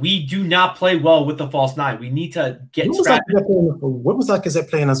nine. We do not play well with the false nine. We need to get scrapped. What was Lacazette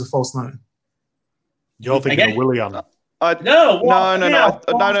playing as a false nine? You're thinking of Willian. No.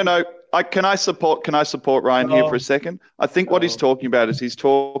 Can I support Ryan here for a second? I think what he's talking about is he's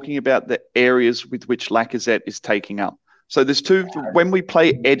talking about the areas with which Lacazette is taking up. So there's two. When we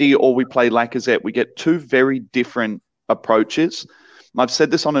play Eddie or we play Lacazette, we get two very different approaches. I've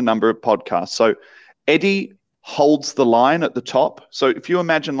said this on a number of podcasts. So Eddie holds the line at the top. So if you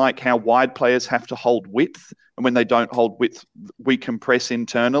imagine like how wide players have to hold width, and when they don't hold width, we compress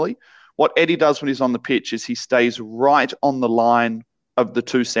internally. What Eddie does when he's on the pitch is he stays right on the line of the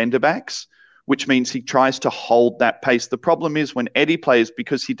two centre backs, which means he tries to hold that pace. The problem is when Eddie plays,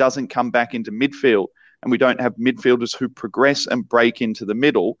 because he doesn't come back into midfield and we don't have midfielders who progress and break into the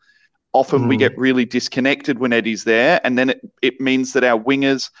middle, often we get really disconnected when Eddie's there, and then it means that our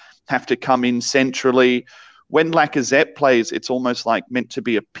wingers have to come in centrally. When Lacazette plays, it's almost like meant to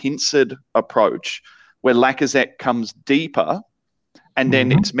be a pincered approach where Lacazette comes deeper, and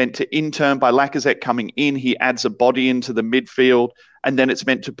then it's meant to in-turn by Lacazette coming in, he adds a body into the midfield, and then it's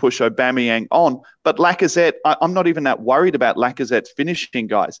meant to push Aubameyang on. But Lacazette, I'm not even that worried about Lacazette's finishing,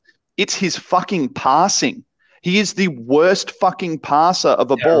 guys. It's his fucking passing. He is the worst fucking passer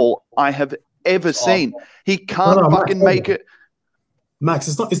of a ball I have ever seen. He can't make it. Max,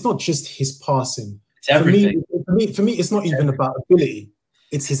 it's not just his passing. It's everything. For me, it's not even about ability.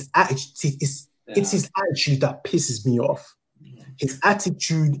 It's his attitude. It's his attitude that pisses me off. His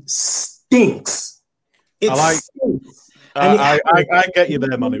attitude stinks. I get you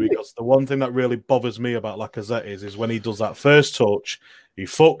there, Manny, because the one thing that really bothers me about Lacazette is when he does that first touch, he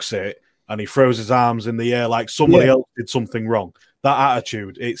fucks it, and he throws his arms in the air like somebody else did something wrong. That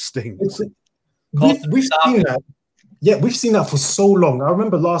attitude, it stinks. We've seen that. Yeah, we've seen that for so long. I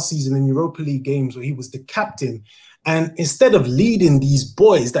remember last season in Europa League games where he was the captain, and instead of leading these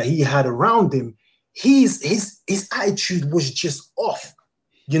boys that he had around him, his attitude was just off.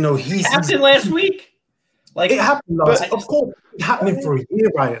 He's happened last week. It happened last. Of course, it's happening for a year,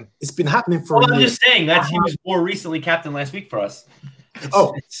 Ryan. It's been happening for a year. I'm just saying that he was more recently captain last week for us.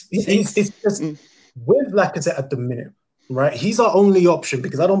 It's just with Lacazette at the minute, right? He's our only option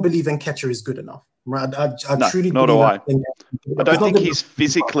because I don't believe Nketiah is good enough. Right? I truly nor do I. I don't think he's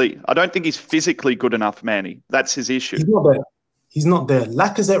physically good enough, Manny. That's his issue. He's not there.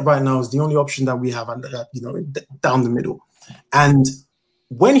 Lacazette right now is the only option that we have, down the middle. And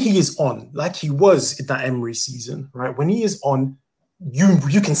when he is on, like he was in that Emery season, right? When he is on,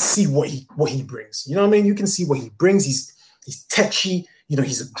 you can see what he brings. You know what I mean? You can see what he brings. He's tetchy,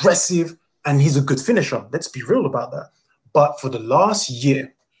 he's aggressive, and he's a good finisher. Let's be real about that. But for the last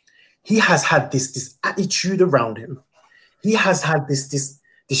year, he has had this attitude around him. He has had this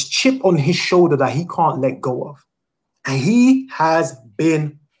chip on his shoulder that he can't let go of. And he has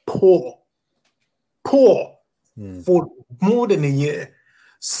been poor for more than a year.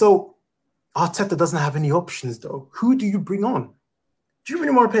 So Arteta doesn't have any options, though. Who do you bring on? Do you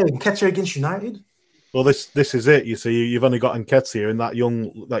really want to play Nketiah against United? Well, this is it. You see, you've only got Nketiah and that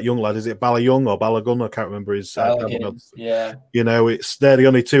young lad. Is it Balogun or Balogun? I can't remember his. Yeah. They're the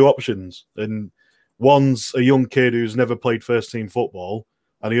only two options, and one's a young kid who's never played first team football,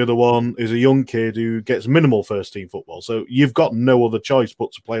 and the other one is a young kid who gets minimal first team football. So you've got no other choice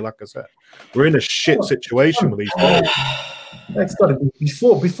but to play Lacazette. We're in a shit situation with these players. That's got to be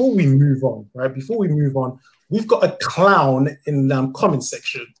before we move on, right? Before we move on, we've got a clown in the comment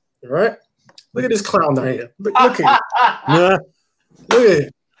section, right? Look at this clown right here. Look at him.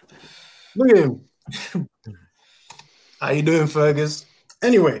 Look at him. How you doing, Fergus?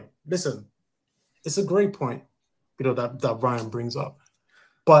 Anyway, listen, it's a great point, that Ryan brings up.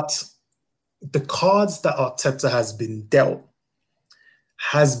 But the cards that Arteta has been dealt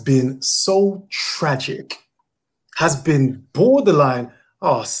has been so tragic, has been borderline.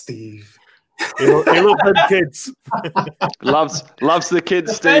 Oh, Steve. He loves them kids. loves the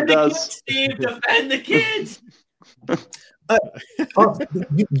kids. Steve does. Defend the kids. You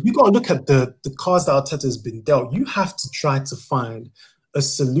got to look at the cards that Arteta has been dealt. You have to try to find a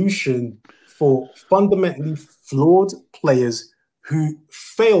solution for fundamentally flawed players who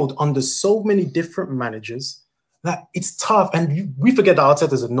failed under so many different managers that it's tough. And we forget that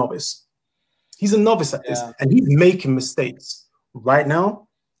Arteta's a novice. He's a novice at this, and he's making mistakes. Right now,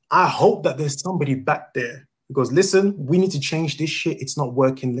 I hope that there's somebody back there who goes, listen, we need to change this shit. It's not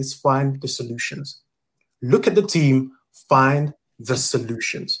working. Let's find the solutions. Look at the team, find the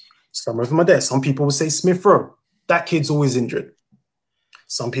solutions. Some of them are there. Some people will say Smith Rowe. That kid's always injured.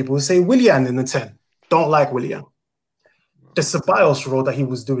 Some people will say Willian in the 10. Don't like Willian. The Ceballos role that he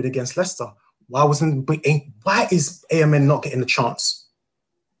was doing against Leicester. Why is AMN not getting a chance?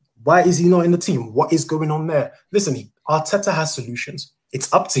 Why is he not in the team? What is going on there? Listen, Arteta has solutions.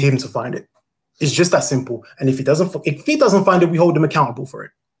 It's up to him to find it. It's just that simple. And if he doesn't find it, we hold him accountable for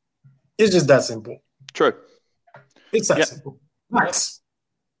it. It's just that simple. True. It's that simple.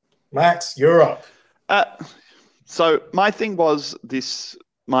 Max, you're up. So my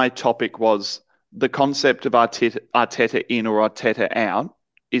topic was the concept of Arteta in or Arteta out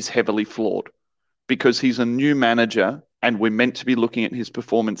is heavily flawed because he's a new manager and we're meant to be looking at his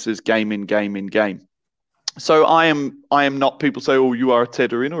performances game in, game in, game. So I am not, people say, oh, you are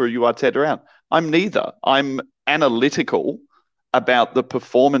Arteta in or you are Arteta out. I'm neither. I'm analytical about the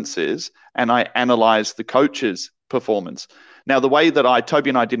performances and I analyze the coach's performance. Now, the way that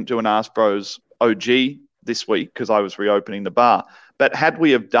Toby and I didn't do an Ask Bros OG this week because I was reopening the bar, but had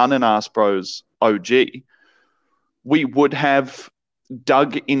we have done an Ask Bros OG, we would have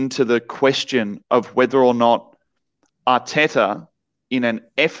dug into the question of whether or not Arteta, in an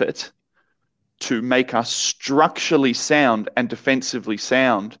effort to make us structurally sound and defensively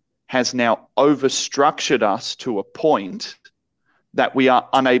sound, has now overstructured us to a point that we are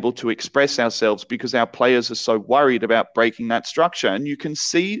unable to express ourselves because our players are so worried about breaking that structure. And you can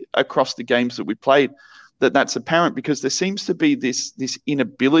see across the games that we played that that's apparent because there seems to be this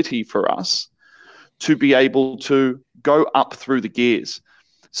inability for us to be able to go up through the gears.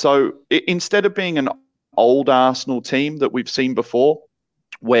 So instead of being an old Arsenal team that we've seen before,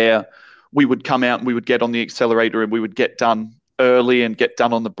 where we would come out and we would get on the accelerator and we would get done early and get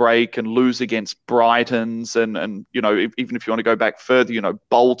done on the break and lose against Brightons and you know, even if you want to go back further, you know,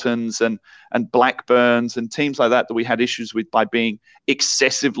 Boltons and Blackburns and teams like that we had issues with by being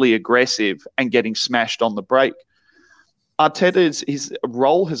excessively aggressive and getting smashed on the break. Arteta's his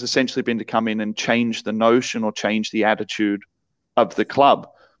role has essentially been to come in and change the notion or change the attitude of the club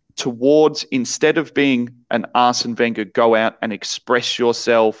towards, instead of being an Arsene Wenger, go out and express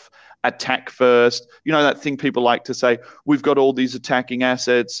yourself, attack first. You know, that thing people like to say, we've got all these attacking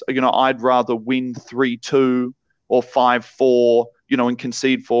assets. You know, I'd rather win 3-2 or 5-4, you know, and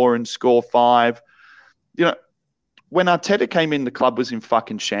concede 4 and score 5. You know, when Arteta came in, the club was in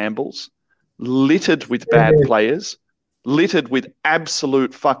fucking shambles, littered with bad players, littered with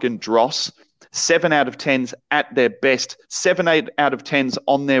absolute fucking dross. 7 out of 10s at their best, 8 out of 10s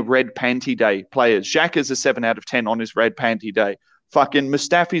on their red panty day players. Xhaka's a 7 out of 10 on his red panty day. Fucking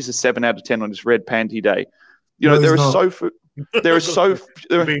Mustafi's a 7 out of 10 on his red panty day. You know, there are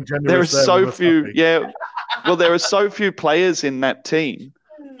so few players in that team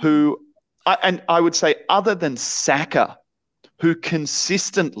who, I would say, other than Saka, who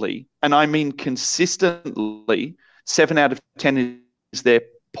consistently, and I mean consistently, 7 out of 10 is their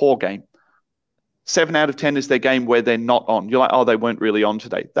poor game. 7 out of 10 is their game where they're not on. You're like, oh, they weren't really on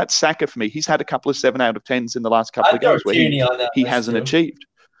today. That's Saka for me. He's had a couple of 7 out of 10s in the last couple of games where he hasn't achieved.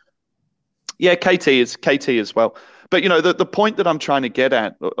 Yeah, KT as well. But, you know, the point that I'm trying to get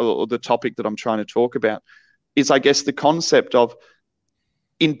at, or the topic that I'm trying to talk about, is, I guess, the concept of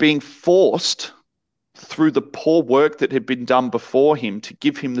in being forced through the poor work that had been done before him to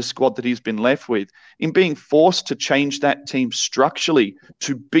give him the squad that he's been left with, in being forced to change that team structurally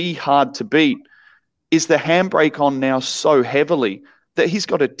to be hard to beat, is the handbrake on now so heavily that he's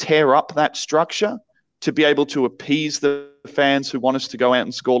got to tear up that structure to be able to appease the fans who want us to go out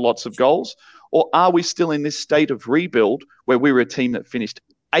and score lots of goals? Or are we still in this state of rebuild where we were a team that finished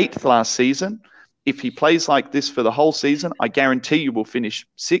 8th last season? If he plays like this for the whole season, I guarantee you will finish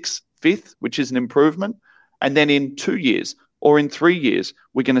 6th, 5th, which is an improvement. And then in 2 years or in 3 years,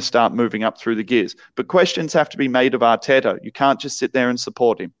 we're going to start moving up through the gears. But questions have to be made of Arteta. You can't just sit there and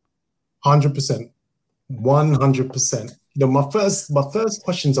support him. 100%. 100%. You know, my first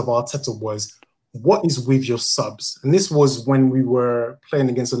questions of Arteta was, what is with your subs? And this was when we were playing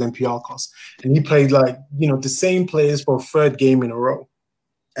against Olympiacos, and he played like, you know, the same players for a 3rd game in a row,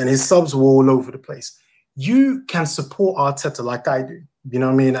 and his subs were all over the place. You can support Arteta like I do, you know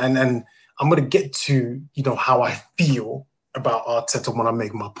what I mean? And I'm going to get to, you know, how I feel about Arteta when I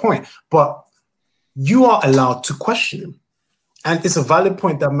make my point, but you are allowed to question him. And it's a valid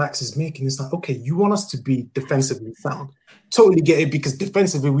point that Max is making. It's like, okay, you want us to be defensively sound. Totally get it, because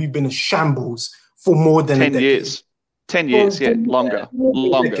defensively we've been a shambles for more than 10 years. 10 years, longer.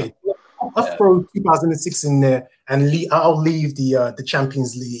 I'll throw 2006 in there, and I'll leave the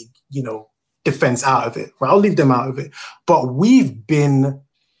Champions League, defense out of it. Right? I'll leave them out of it. But we've been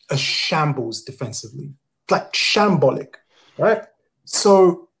a shambles defensively, like shambolic, right?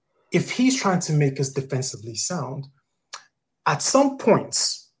 So if he's trying to make us defensively sound, at some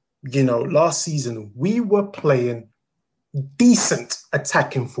points, last season, we were playing decent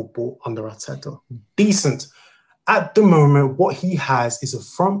attacking football under Arteta. Decent. At the moment, what he has is a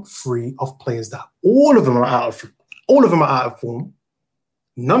front three of players that all of them are out of form.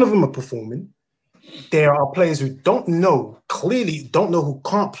 None of them are performing. There are players who clearly don't know, who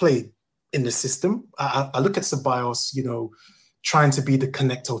can't play in the system. I look at Ceballos, trying to be the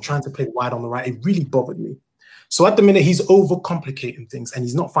connector, trying to play wide on the right. It really bothered me. So at the minute, he's overcomplicating things and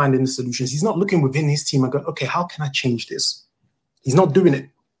he's not finding the solutions. He's not looking within his team and going, okay, how can I change this? He's not doing it.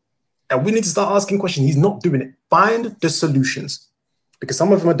 And we need to start asking questions. He's not doing it. Find the solutions, because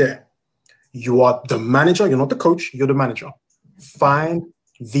some of them are there. You are the manager. You're not the coach. You're the manager. Find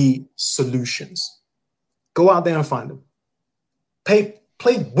the solutions. Go out there and find them. Play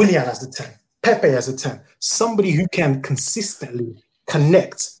Willian as the 10. Pepe as a 10. Somebody who can consistently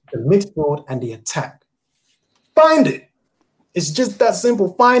connect the midfield and the attack. Find it. It's just that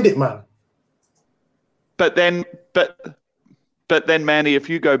simple. Find it, man. But then, Manny, if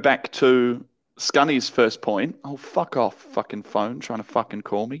you go back to Scunny's first point, oh, fuck off, fucking phone, trying to fucking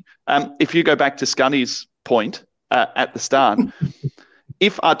call me. If you go back to Scunny's point at the start,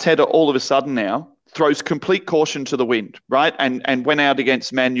 if Arteta all of a sudden now throws complete caution to the wind, right, and went out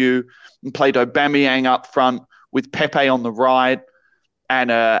against Man U and played Aubameyang up front with Pepe on the right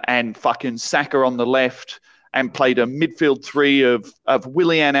and fucking Saka on the left, and played a midfield three of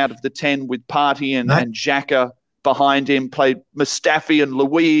Willian out of the 10 with Partey and Xhaka behind him, played Mustafi and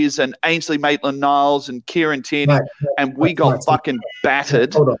Luiz and Ainsley Maitland-Niles and Kieran Tierney, and we got fucking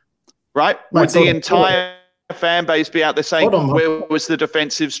battered, right? Would the entire fan base be out there saying, where was the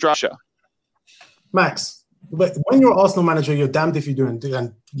defensive structure? Max, but when you're an Arsenal manager, you're damned if you do and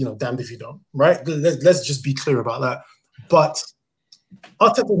damned if you don't, right? Let's just be clear about that. But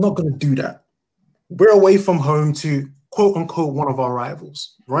Arteta's not going to do that. We're away from home to quote unquote one of our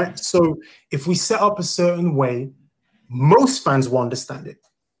rivals, right? So if we set up a certain way, most fans will understand it.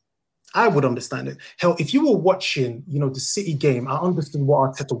 I would understand it. Hell, if you were watching, the City game, I understood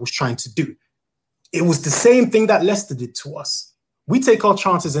what Arteta was trying to do. It was the same thing that Leicester did to us. We take our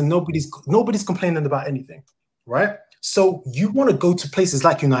chances and nobody's complaining about anything, right? So you want to go to places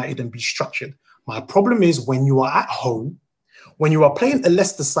like United and be structured. My problem is when you are at home, when you are playing a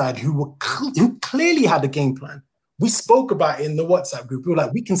Leicester side who clearly had a game plan. We spoke about it in the WhatsApp group. We were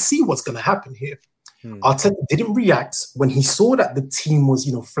like, we can see what's going to happen here. Arteta didn't react when he saw that the team was,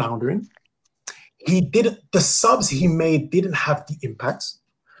 floundering. The subs he made didn't have the impact.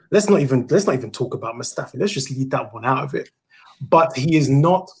 Let's not even talk about Mustafi. Let's just leave that one out of it. But he is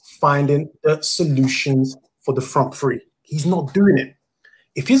not finding the solutions for the front three. He's not doing it.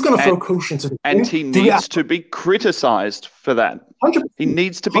 If he's going to throw caution to the and he needs to be criticised for that. 100%. He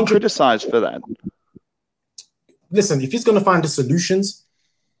needs to be criticised for that. Listen, if he's going to find the solutions,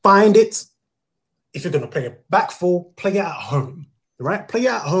 find it. If you're going to play a back four, play it at home, right? Play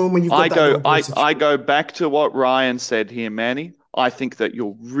it at home when you've got I go back to what Ryan said here, Manny. I think that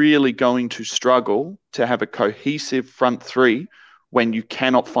you're really going to struggle to have a cohesive front three when you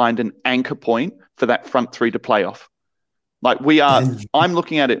cannot find an anchor point for that front three to play off. Like I'm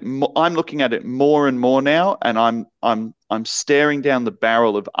looking at it more and more now, and I'm staring down the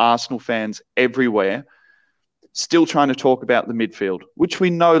barrel of Arsenal fans everywhere, still trying to talk about the midfield, which we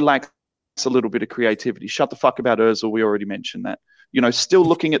know lacks a little bit of creativity. Shut the fuck about Ozil. We already mentioned that. Still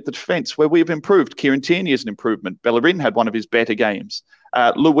looking at the defense where we've improved. Kieran Tierney is an improvement. Bellerin had one of his better games.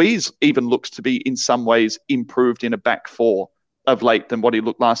 Luiz even looks to be in some ways improved in a back four of late than what he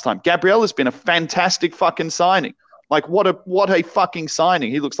looked last time. Gabriel has been a fantastic fucking signing. Like what a fucking signing.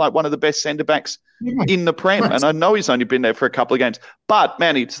 He looks like one of the best centre-backs in the Prem. And I know he's only been there for a couple of games. But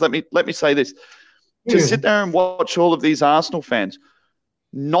Manny, just let me say this. To sit there and watch all of these Arsenal fans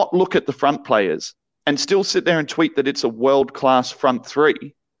not look at the front players and still sit there and tweet that it's a world-class front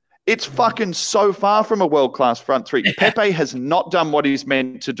three, it's fucking so far from a world-class front three. Pepe has not done what he's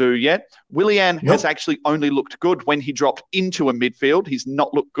meant to do yet. Willian has actually only looked good when he dropped into a midfield. He's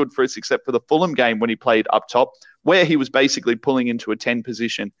not looked good for us except for the Fulham game when he played up top, where he was basically pulling into a 10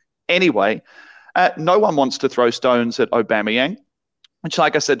 position anyway. No one wants to throw stones at Aubameyang. Which,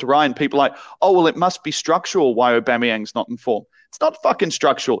 like I said to Ryan, people are like, oh, well, it must be structural why Aubameyang's not in form. It's not fucking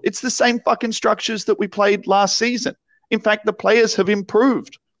structural. It's the same fucking structures that we played last season. In fact, the players have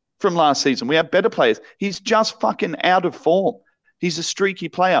improved from last season. We have better players. He's just fucking out of form. He's a streaky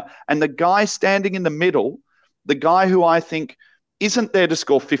player. And the guy standing in the middle, the guy who I think isn't there to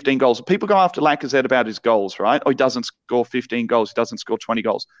score 15 goals. People go after Lacazette about his goals, right? Oh, he doesn't score 15 goals. He doesn't score 20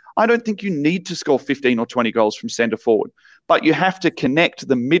 goals. I don't think you need to score 15 or 20 goals from centre forward, but you have to connect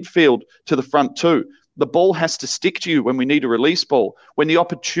the midfield to the front two. The ball has to stick to you when we need a release ball. When the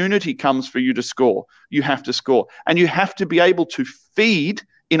opportunity comes for you to score, you have to score. And you have to be able to feed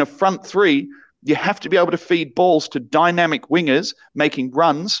in a front three. You have to be able to feed balls to dynamic wingers making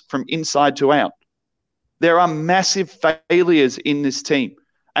runs from inside to out. There are massive failures in this team,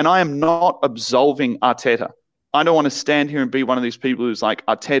 and I am not absolving Arteta. I don't want to stand here and be one of these people who's like,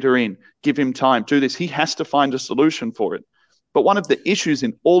 Arteta in, give him time, do this. He has to find a solution for it. But one of the issues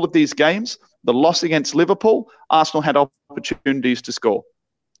in all of these games, the loss against Liverpool, Arsenal had opportunities to score.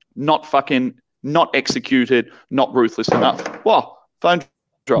 Not executed, not ruthless enough. Whoa, phone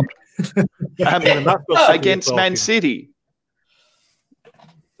dropped. Against Man City.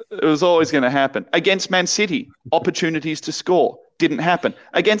 It was always going to happen. Against Man City, opportunities to score. Didn't happen.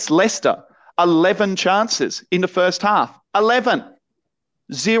 Against Leicester, 11 chances in the first half. 11.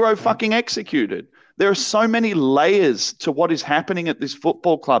 0 fucking executed. There are so many layers to what is happening at this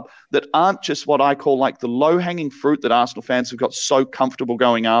football club that aren't just what I call like the low-hanging fruit that Arsenal fans have got so comfortable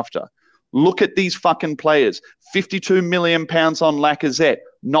going after. Look at these fucking players. £52 million on Lacazette,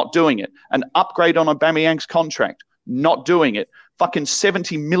 not doing it. An upgrade on Aubameyang's contract, not doing it. Fucking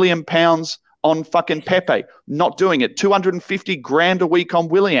 £70 million on fucking Pepe, not doing it. 250 grand a week on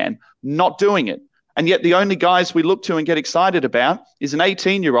Willian, not doing it. And yet the only guys we look to and get excited about is an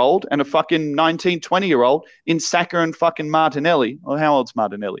 18-year-old and a fucking 19, 20-year-old in Saka and fucking Martinelli. Or how old's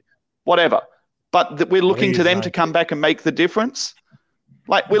Martinelli? Whatever. But we're looking to them to come back and make the difference.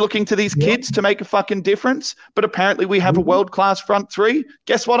 Like, we're looking to these kids to make a fucking difference, but apparently we have a world-class front three.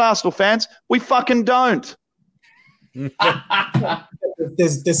 Guess what, Arsenal fans? We fucking don't.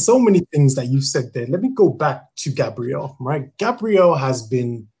 There's so many things that you said there. Let me go back to Gabriel, right? Gabriel has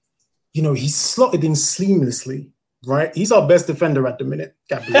been, he's slotted in seamlessly, right? He's our best defender at the minute,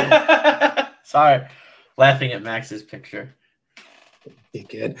 Gabriel. Sorry, laughing at Max's picture.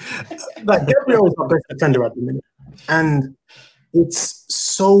 Dickhead. Like, Gabriel is our best defender at the minute. And it's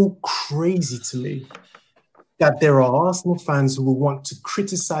so crazy to me that there are Arsenal fans who will want to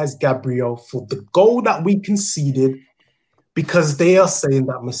criticize Gabriel for the goal that we conceded because they are saying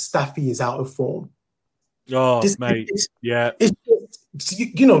that Mustafi is out of form. Oh, mate, yeah. It's just,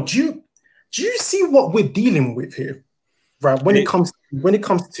 do you see what we're dealing with here, right? When it comes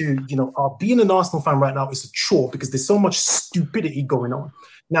to being an Arsenal fan right now is a chore because there's so much stupidity going on.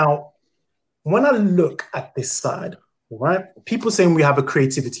 Now, when I look at this side, right, people saying we have a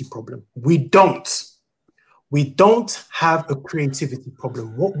creativity problem. We don't. We don't have a creativity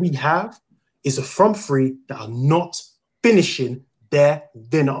problem. What we have is a front three that are not finishing their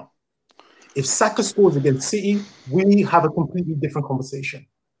dinner. If Saka scores against City, we have a completely different conversation.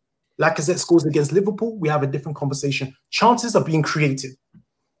 Lacazette scores against Liverpool, we have a different conversation. Chances are being created.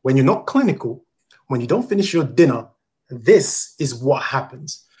 When you're not clinical, when you don't finish your dinner, this is what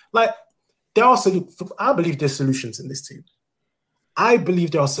happens. Like, I believe there's solutions in this team. I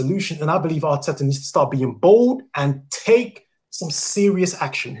believe there are solutions, and I believe Arteta needs to start being bold and take some serious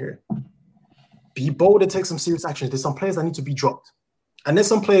action here. Be bold and take some serious action. There's some players that need to be dropped. And there's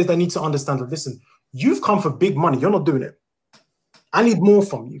some players that need to understand that, listen, you've come for big money. You're not doing it. I need more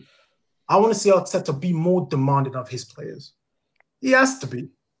from you. I want to see Arteta be more demanding of his players. He has to be.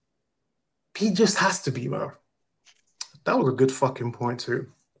 He just has to be, man. That was a good fucking point, too.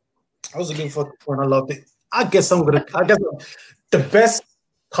 That was a good fucking point. I loved it. I guess the best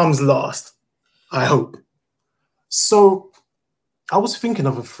comes last, I hope. So I was thinking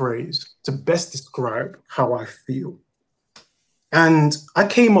of a phrase to best describe how I feel. And I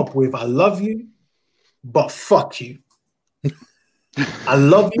came up with, I love you, but fuck you. I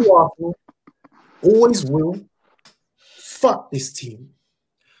love you, Arsenal. Always will. Fuck this team.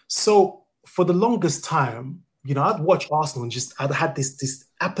 So for the longest time, I'd watch Arsenal and I'd had this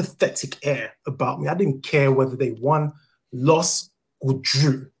apathetic air about me. I didn't care whether they won, lost, or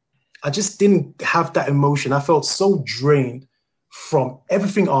drew. I just didn't have that emotion. I felt so drained from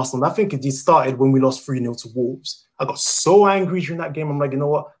everything Arsenal. I think it just started when we lost 3-0 to Wolves. I got so angry during that game. I'm like, you know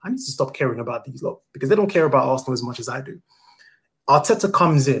what? I need to stop caring about these lot because they don't care about Arsenal as much as I do. Arteta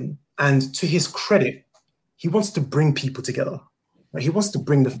comes in, and to his credit, he wants to bring people together. He wants to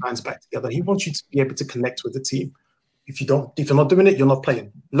bring the fans back together. He wants you to be able to connect with the team. If you're not doing it, you're not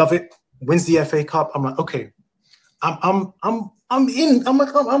playing. Love it. Wins the FA Cup. I'm like, okay, I'm in.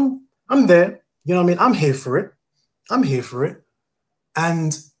 I'm there. You know what I mean? I'm here for it.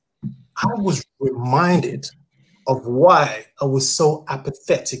 And I was reminded of why I was so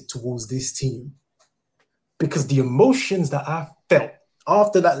apathetic towards this team. Because the emotions that I felt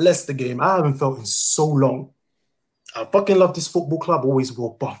after that Leicester game, I haven't felt in so long. I fucking love this football club, always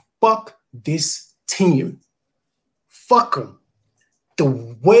will, but fuck this team. Fuck them. The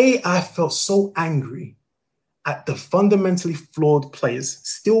way I felt so angry at the fundamentally flawed players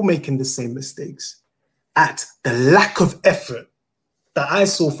still making the same mistakes, at the lack of effort that I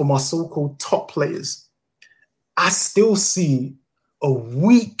saw from our so-called top players, I still see a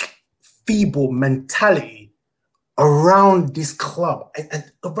weak, feeble mentality around this club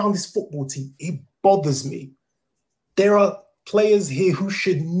and around this football team. It bothers me. There are players here who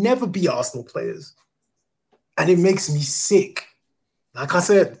should never be Arsenal players. And it makes me sick. Like I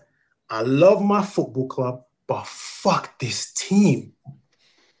said, I love my football club, but fuck this team.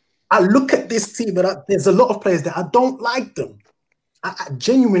 I look at this team and there's a lot of players that I don't like them. I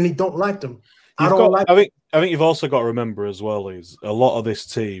genuinely don't like them. I think you've also got to remember as well is a lot of this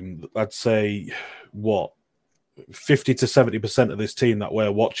team, I'd say, 50 to 70% of this team that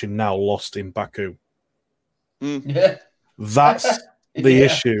we're watching now lost in Baku. Yeah. That's the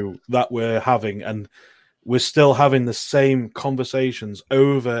issue that we're having, and we're still having the same conversations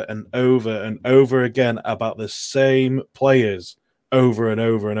over and over and over again about the same players over and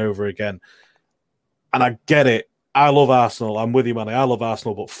over and over again. And I get it. I love Arsenal. I'm with you, Manny. I love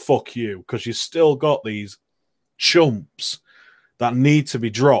Arsenal, but fuck you, because you still got these chumps that need to be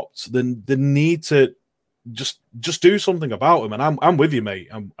dropped. Then they need to just do something about them. And I'm with you, mate.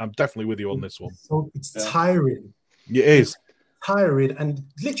 I'm definitely with you on this one. So it's tiring. It is tiring, and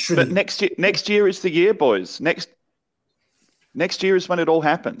literally. But next year is the year, boys. Next year is when it all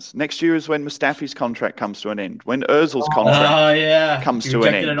happens. Next year is when Mustafi's contract comes to an end. When Ozil's contract comes to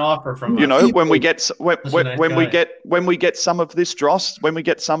an end. An offer from when we get some of this dross,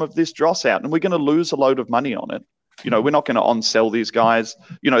 out, and we're going to lose a load of money on it. We're not going to on-sell these guys.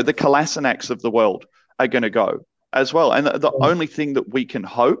 The Kolasinaks of the world are going to go as well. And the only thing that we can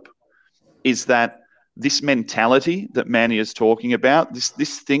hope is that this mentality that Manny is talking about,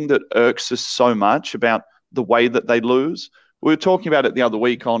 this thing that irks us so much about the way that they lose. We were talking about it the other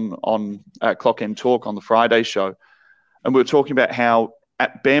week on Clock End Talk on the Friday show, and we were talking about how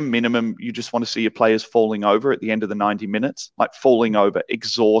at bare minimum you just want to see your players falling over at the end of the 90 minutes, like falling over,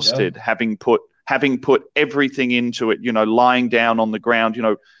 exhausted, having put everything into it, lying down on the ground.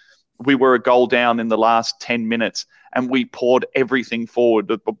 We were a goal down in the last 10 minutes and we poured everything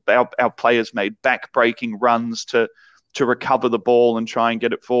forward. Our players made back-breaking runs to recover the ball and try and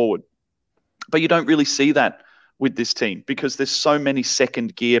get it forward. But you don't really see that with this team because there's so many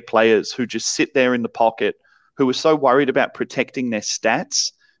second-gear players who just sit there in the pocket, who are so worried about protecting their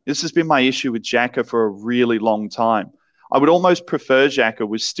stats. This has been my issue with Xhaka for a really long time. I would almost prefer Xhaka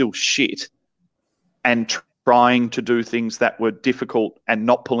was still shit and trying to do things that were difficult and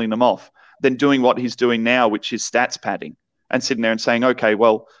not pulling them off than doing what he's doing now, which is stats padding and sitting there and saying, okay,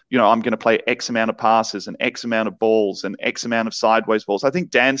 well, I'm going to play X amount of passes and X amount of balls and X amount of sideways balls. I think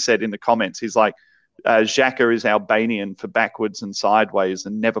Dan said in the comments, he's like, Xhaka is Albanian for backwards and sideways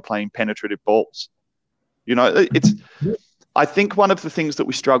and never playing penetrative balls. I think one of the things that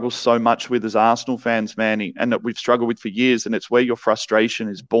we struggle so much with as Arsenal fans, Manny, and that we've struggled with for years, and it's where your frustration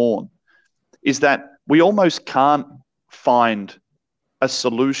is born, is that we almost can't find a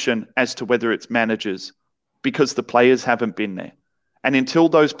solution as to whether it's managers because the players haven't been there. And until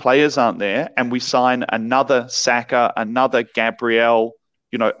those players aren't there and we sign another Saka, another Gabriel,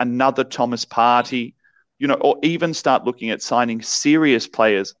 another Thomas Partey, or even start looking at signing serious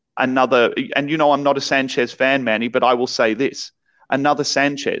players, and I'm not a Sanchez fan, Manny, but I will say this, another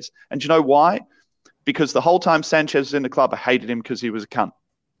Sanchez. And do you know why? Because the whole time Sanchez was in the club, I hated him because he was a cunt.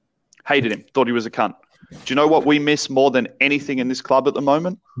 Hated him, thought he was a cunt. Do you know what we miss more than anything in this club at the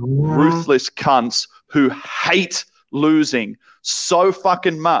moment? Ruthless cunts who hate losing so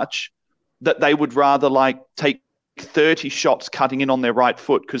fucking much that they would rather take 30 shots cutting in on their right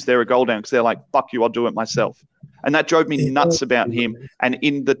foot because they're a goal down because they're like, fuck you, I'll do it myself. And that drove me nuts about him. And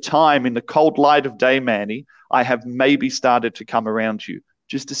in the cold light of day, Manny, I have maybe started to come around to you.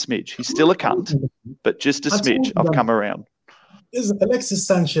 Just a smidge. He's still a cunt, but just a smidge. I've come around. Alexis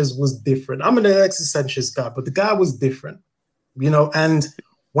Sanchez was different. I'm an Alexis Sanchez guy, but the guy was different, and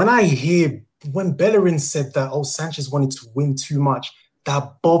when Bellerin said that, Sanchez wanted to win too much,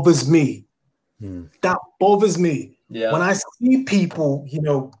 that bothers me. That bothers me. Yeah. When I see people,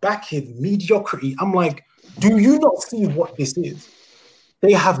 back in mediocrity, I'm like, Do you not see what this is?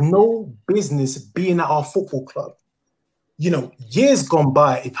 They have no business being at our football club. Years gone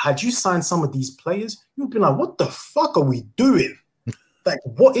by, if had you signed some of these players, you'd be like, what the fuck are we doing? Like,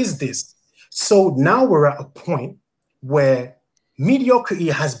 what is this? So now we're at a point where mediocrity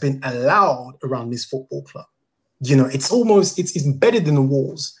has been allowed around this football club. It's embedded in the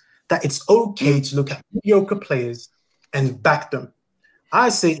walls that it's okay to look at mediocre players and back them. I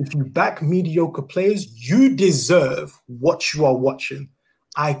say if you back mediocre players, you deserve what you are watching.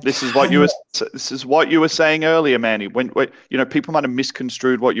 This is what you were saying earlier, Manny. When people might have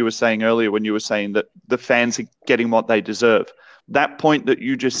misconstrued what you were saying earlier when you were saying that the fans are getting what they deserve. That point that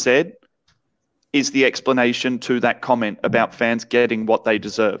you just said is the explanation to that comment about fans getting what they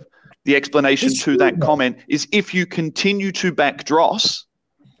deserve. The explanation to that comment is if you continue to back Dross,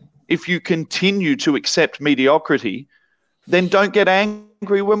 if you continue to accept mediocrity, then don't get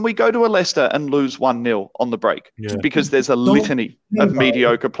angry when we go to a Leicester and lose 1-0 on the break because there's a litany of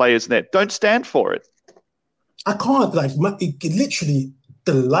mediocre players there. Don't stand for it. I can't, it literally,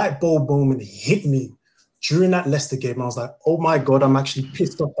 the light bulb moment hit me during that Leicester game. I was like, oh my God, I'm actually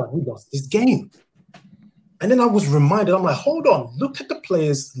pissed off that we lost this game. And then I was reminded, I'm like, hold on, look at the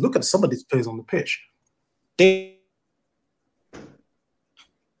players, look at some of these players on the pitch.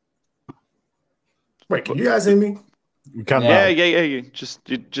 Wait, can you guys hear me? Yeah. You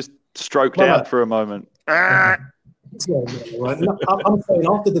just stroked out for a moment. Right. I'm saying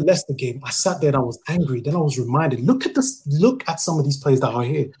after the Leicester game, I sat there and I was angry. Then I was reminded, look at some of these players that are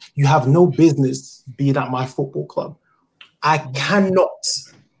here. You have no business being at my football club. I cannot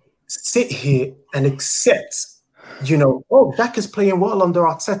sit here and accept, Xhaka is playing well under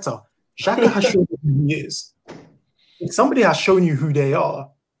Arteta. Xhaka has shown you who he is. If somebody has shown you who they are,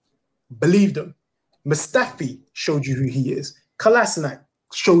 believe them. Mustafi showed you who he is. Kolasinac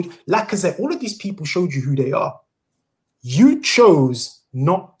showed, Lacazette, all of these people showed you who they are. You chose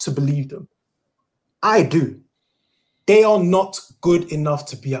not to believe them. I do. They are not good enough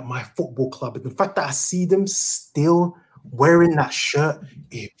to be at my football club. And the fact that I see them still wearing that shirt,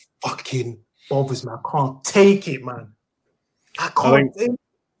 it fucking bothers me. I can't take it, man. I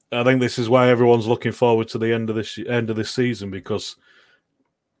think this is why everyone's looking forward to the end of this season, because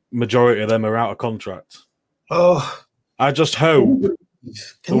majority of them are out of contract. Oh, I just hope.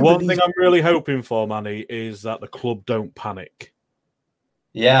 The one thing I'm really hoping for, Manny, is that the club don't panic.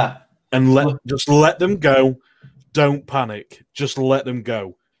 Yeah. And just let them go. Don't panic. Just let them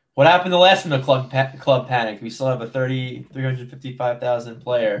go. What happened the last time the club panicked? We still have a 355,000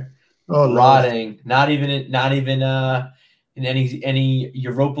 player rotting. Not even in any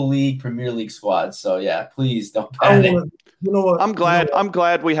Europa League, Premier League squads. So yeah, please don't panic. You know what? I'm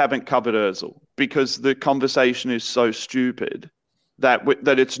glad we haven't covered Ozil, because the conversation is so stupid that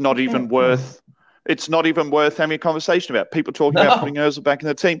it's not even worth. It's not even worth having a conversation about. People talking about putting Ozil back in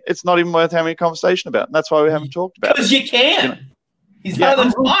the team. It's not even worth having a conversation about. And that's why we haven't talked about it. Because you can't. He's not on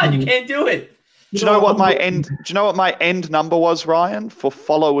the spot. You can't do it. Do you know what my end number was, Ryan, for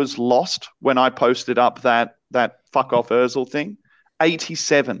followers lost when I posted up that fuck off Ozil thing?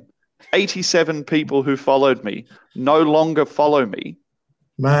 87. 87 people who followed me no longer follow me,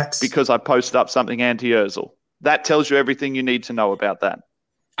 Max, because I posted up something anti-Ozil. That tells you everything you need to know about that.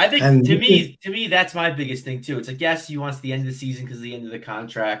 I think to me, that's my biggest thing too. It's like, yes, you want the end of the season because of the end of the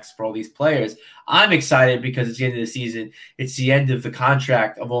contracts for all these players. I'm excited because it's the end of the season. It's the end of the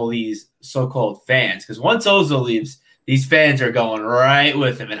contract of all these so-called fans. Because once Ozil leaves, these fans are going right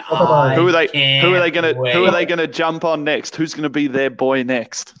with him. And who are they going to jump on next? Who's going to be their boy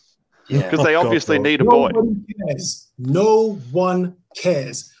next? Because they obviously need a boy. No one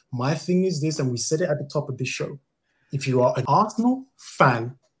cares. My thing is this, and we said it at the top of this show. If you are an Arsenal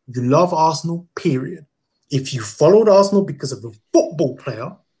fan, you love Arsenal, period. If you followed Arsenal because of the football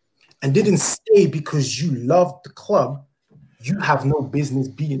player and didn't stay because you loved the club, you have no business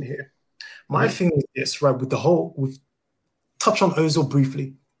being here. My thing is this, right, with touch on Ozil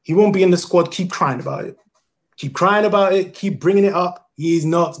briefly. He won't be in the squad. Keep crying about it. Keep crying about it. Keep bringing it up. He is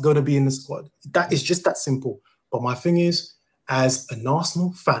not going to be in the squad. That is just that simple. But my thing is, as an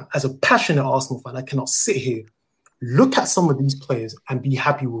Arsenal fan, as a passionate Arsenal fan, I cannot sit here, look at some of these players and be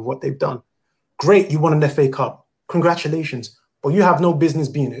happy with what they've done. Great, you won an FA Cup. Congratulations. But you have no business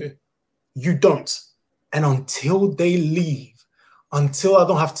being here. You don't. And until they leave, until I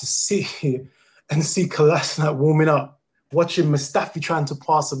don't have to sit here and see Kolasinac warming up, watching Mustafi trying to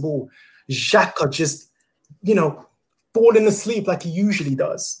pass the ball, Xhaka just, falling asleep like he usually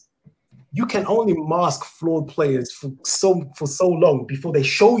does. You can only mask flawed players for so long before they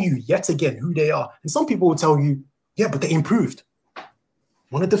show you yet again who they are. And some people will tell you, yeah, but they improved.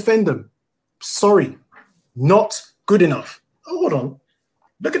 Want to defend them? Sorry. not good enough. Oh, hold on.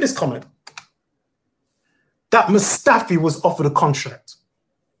 Look at this comment. That Mustafi was offered a contract.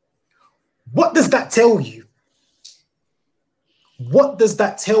 What does that tell you? What does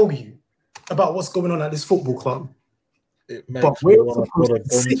that tell you about what's going on at this football club? It makes me want to put a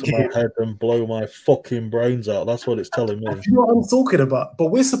gun to my head and blow my fucking brains out. That's what it's telling me. You know what I'm talking about? But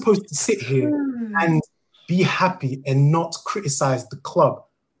we're supposed to sit here and be happy and not criticize the club.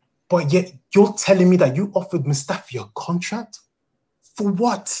 But yet you're telling me that you offered Mustafi a contract? For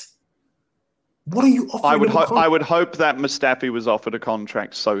what? What are you offering? I would hope that Mustafi was offered a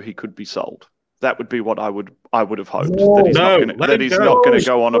contract so he could be sold. That would be what I would have hoped. That he's not going to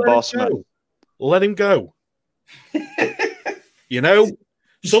go on a boss man. Let him go. You know,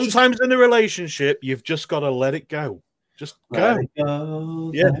 sometimes in a relationship, you've just got to let it go. Just go.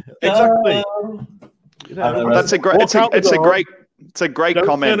 Yeah, exactly. You know, that's a great. It's a great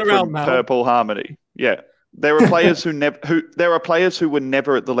comment from Purple Harmony. Yeah, there are players who were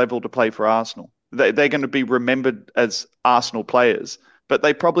never at the level to play for Arsenal. They're going to be remembered as Arsenal players, but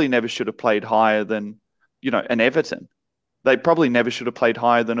they probably never should have played higher than, an Everton. They probably never should have played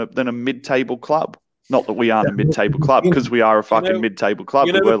higher than a mid-table club. Not that we aren't a mid-table club, because we are a fucking mid-table club.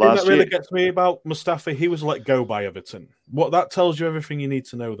 You know, we were last year. That really gets me about Mustafi. He was let go by Everton. What that tells you everything you need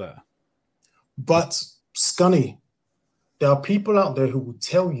to know there. But Scunny, there are people out there who will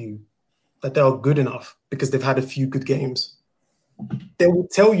tell you that they are good enough because they've had a few good games. They will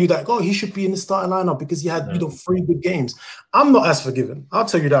tell you that, he should be in the starting lineup because he had 3 good games. I'm not as forgiving. I'll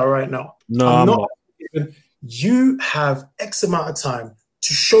tell you that right now. No, I'm not. Forgiving. You have X amount of time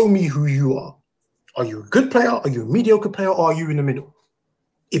to show me who you are. Are you a good player? Are you a mediocre player? Or are you in the middle?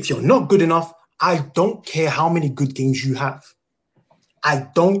 If you're not good enough, I don't care how many good games you have. I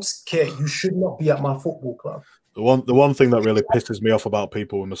don't care. You should not be at my football club. The one thing that really pisses me off about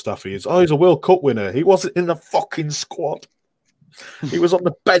people with Mustafi is, he's a World Cup winner. He wasn't in the fucking squad. He was on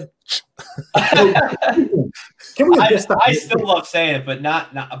the bench. I still love saying it,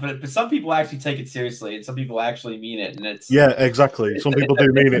 but some people actually take it seriously, and some people actually mean it. And it's exactly. Some people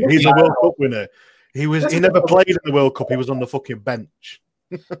do mean it. He's a World Cup winner. He never played in the World Cup. He was on the fucking bench.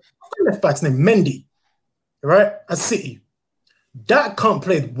 Left back's name Mendy, right? At City. That can't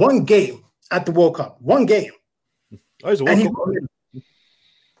play one game at the World Cup. One game. He's a World Cup.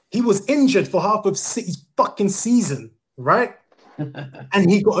 He was injured for half of City's fucking season, right? And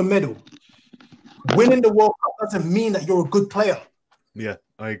he got a medal. Winning the World Cup doesn't mean that you're a good player. Yeah,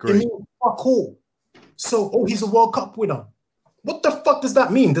 I agree. It means fuck all. So, he's a World Cup winner. What the fuck does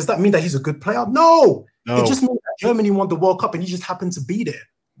that mean? Does that mean that he's a good player? No. It just means that Germany won the World Cup and he just happened to be there.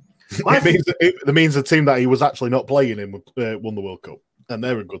 It means the team that he was actually not playing in won the World Cup, and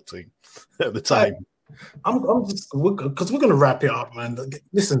they're a good team at the time. I'm just because we're going to wrap it up, man.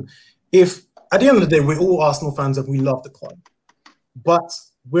 Listen, if at the end of the day we're all Arsenal fans and we love the club, but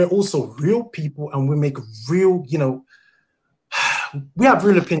we're also real people and we make real, we have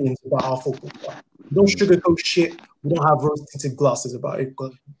real opinions about our football club. We don't sugarcoat shit. We don't have rose-tinted glasses about it.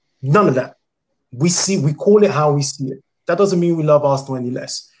 None of that. We call it how we see it. That doesn't mean we love Arsenal any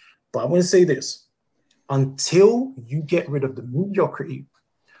less. But I'm going to say this. Until you get rid of the mediocrity,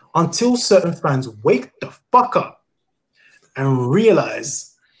 until certain fans wake the fuck up and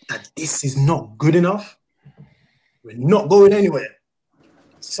realize that this is not good enough, we're not going anywhere.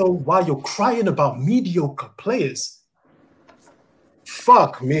 So while you're crying about mediocre players,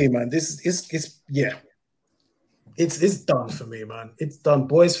 fuck me, man. It's done for me, man. It's done.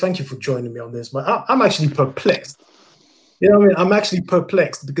 Boys, thank you for joining me on this, man. I'm actually perplexed. You know what I mean? I'm actually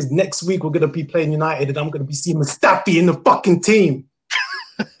perplexed because next week we're going to be playing United and I'm going to be seeing Mustafi in the fucking team.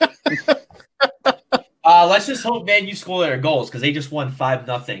 Let's just hope Man U score their goals because they just won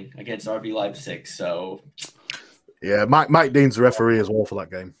 5-0 against RB Leipzig. So, yeah, Mike Dean's the referee as well for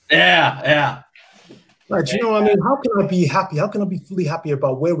that game. Yeah. Like, do you know what I mean? How can I be happy? How can I be fully happy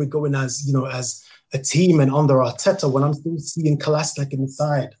about where we're going as a team and under Arteta when I'm still seeing Kolasinac in the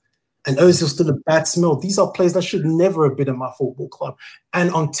side? And Ozil's still a bad smell. These are players that should never have been in my football club.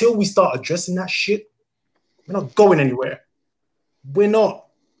 And until we start addressing that shit, we're not going anywhere. We're not.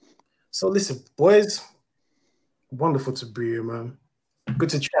 So listen, boys, wonderful to be here, man. Good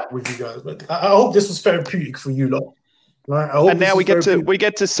to chat with you guys. But I hope this was therapeutic for you lot. Right? And now we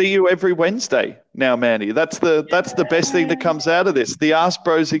get to see you every Wednesday now, Manny. That's the best thing that comes out of this. The Ask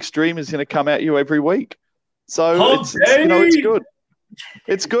Bros Extreme is going to come at you every week. So it's good.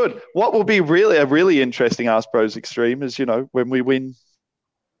 It's good. What will be a really interesting Ask Bros Extreme is, when we win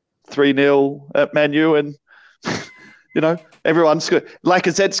 3-0 at Man U and, everyone's good.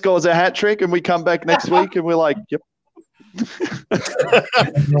 Lacazette scores a hat trick and we come back next week and we're like, yep.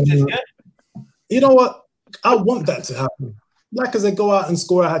 You know what? I want that to happen. Like as they go out and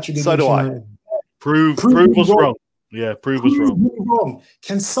score a hat-trick So against do I. United. Prove us wrong. Yeah, prove us wrong. Me wrong.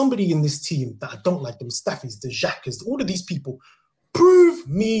 Can somebody in this team that I don't like, the Mustafis, the Xhakas, all of these people, prove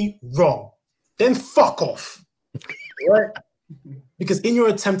me wrong? Then fuck off. Right? Because in your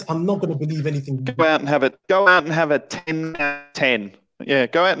attempt, I'm not going to believe anything. Go out and have a 10 out of 10. Yeah,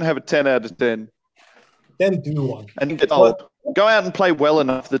 go out and have a 10 out of 10. Then do one. And get old. Go out and play well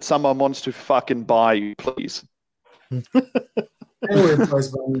enough that someone wants to fucking buy you, please. Anyway,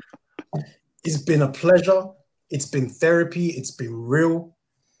 guys, man, it's been a pleasure. It's been therapy. It's been real.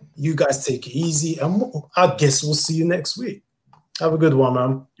 You guys take it easy. And I guess we'll see you next week. Have a good one,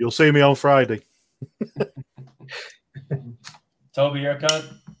 man. You'll see me on Friday. Toby, you're a cunt.